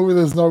G-rated movie,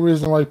 there's no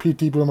reason why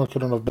P.T. Boomer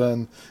couldn't have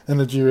been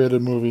in a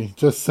G-rated movie.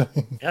 Just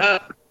saying.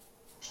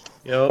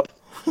 Yep.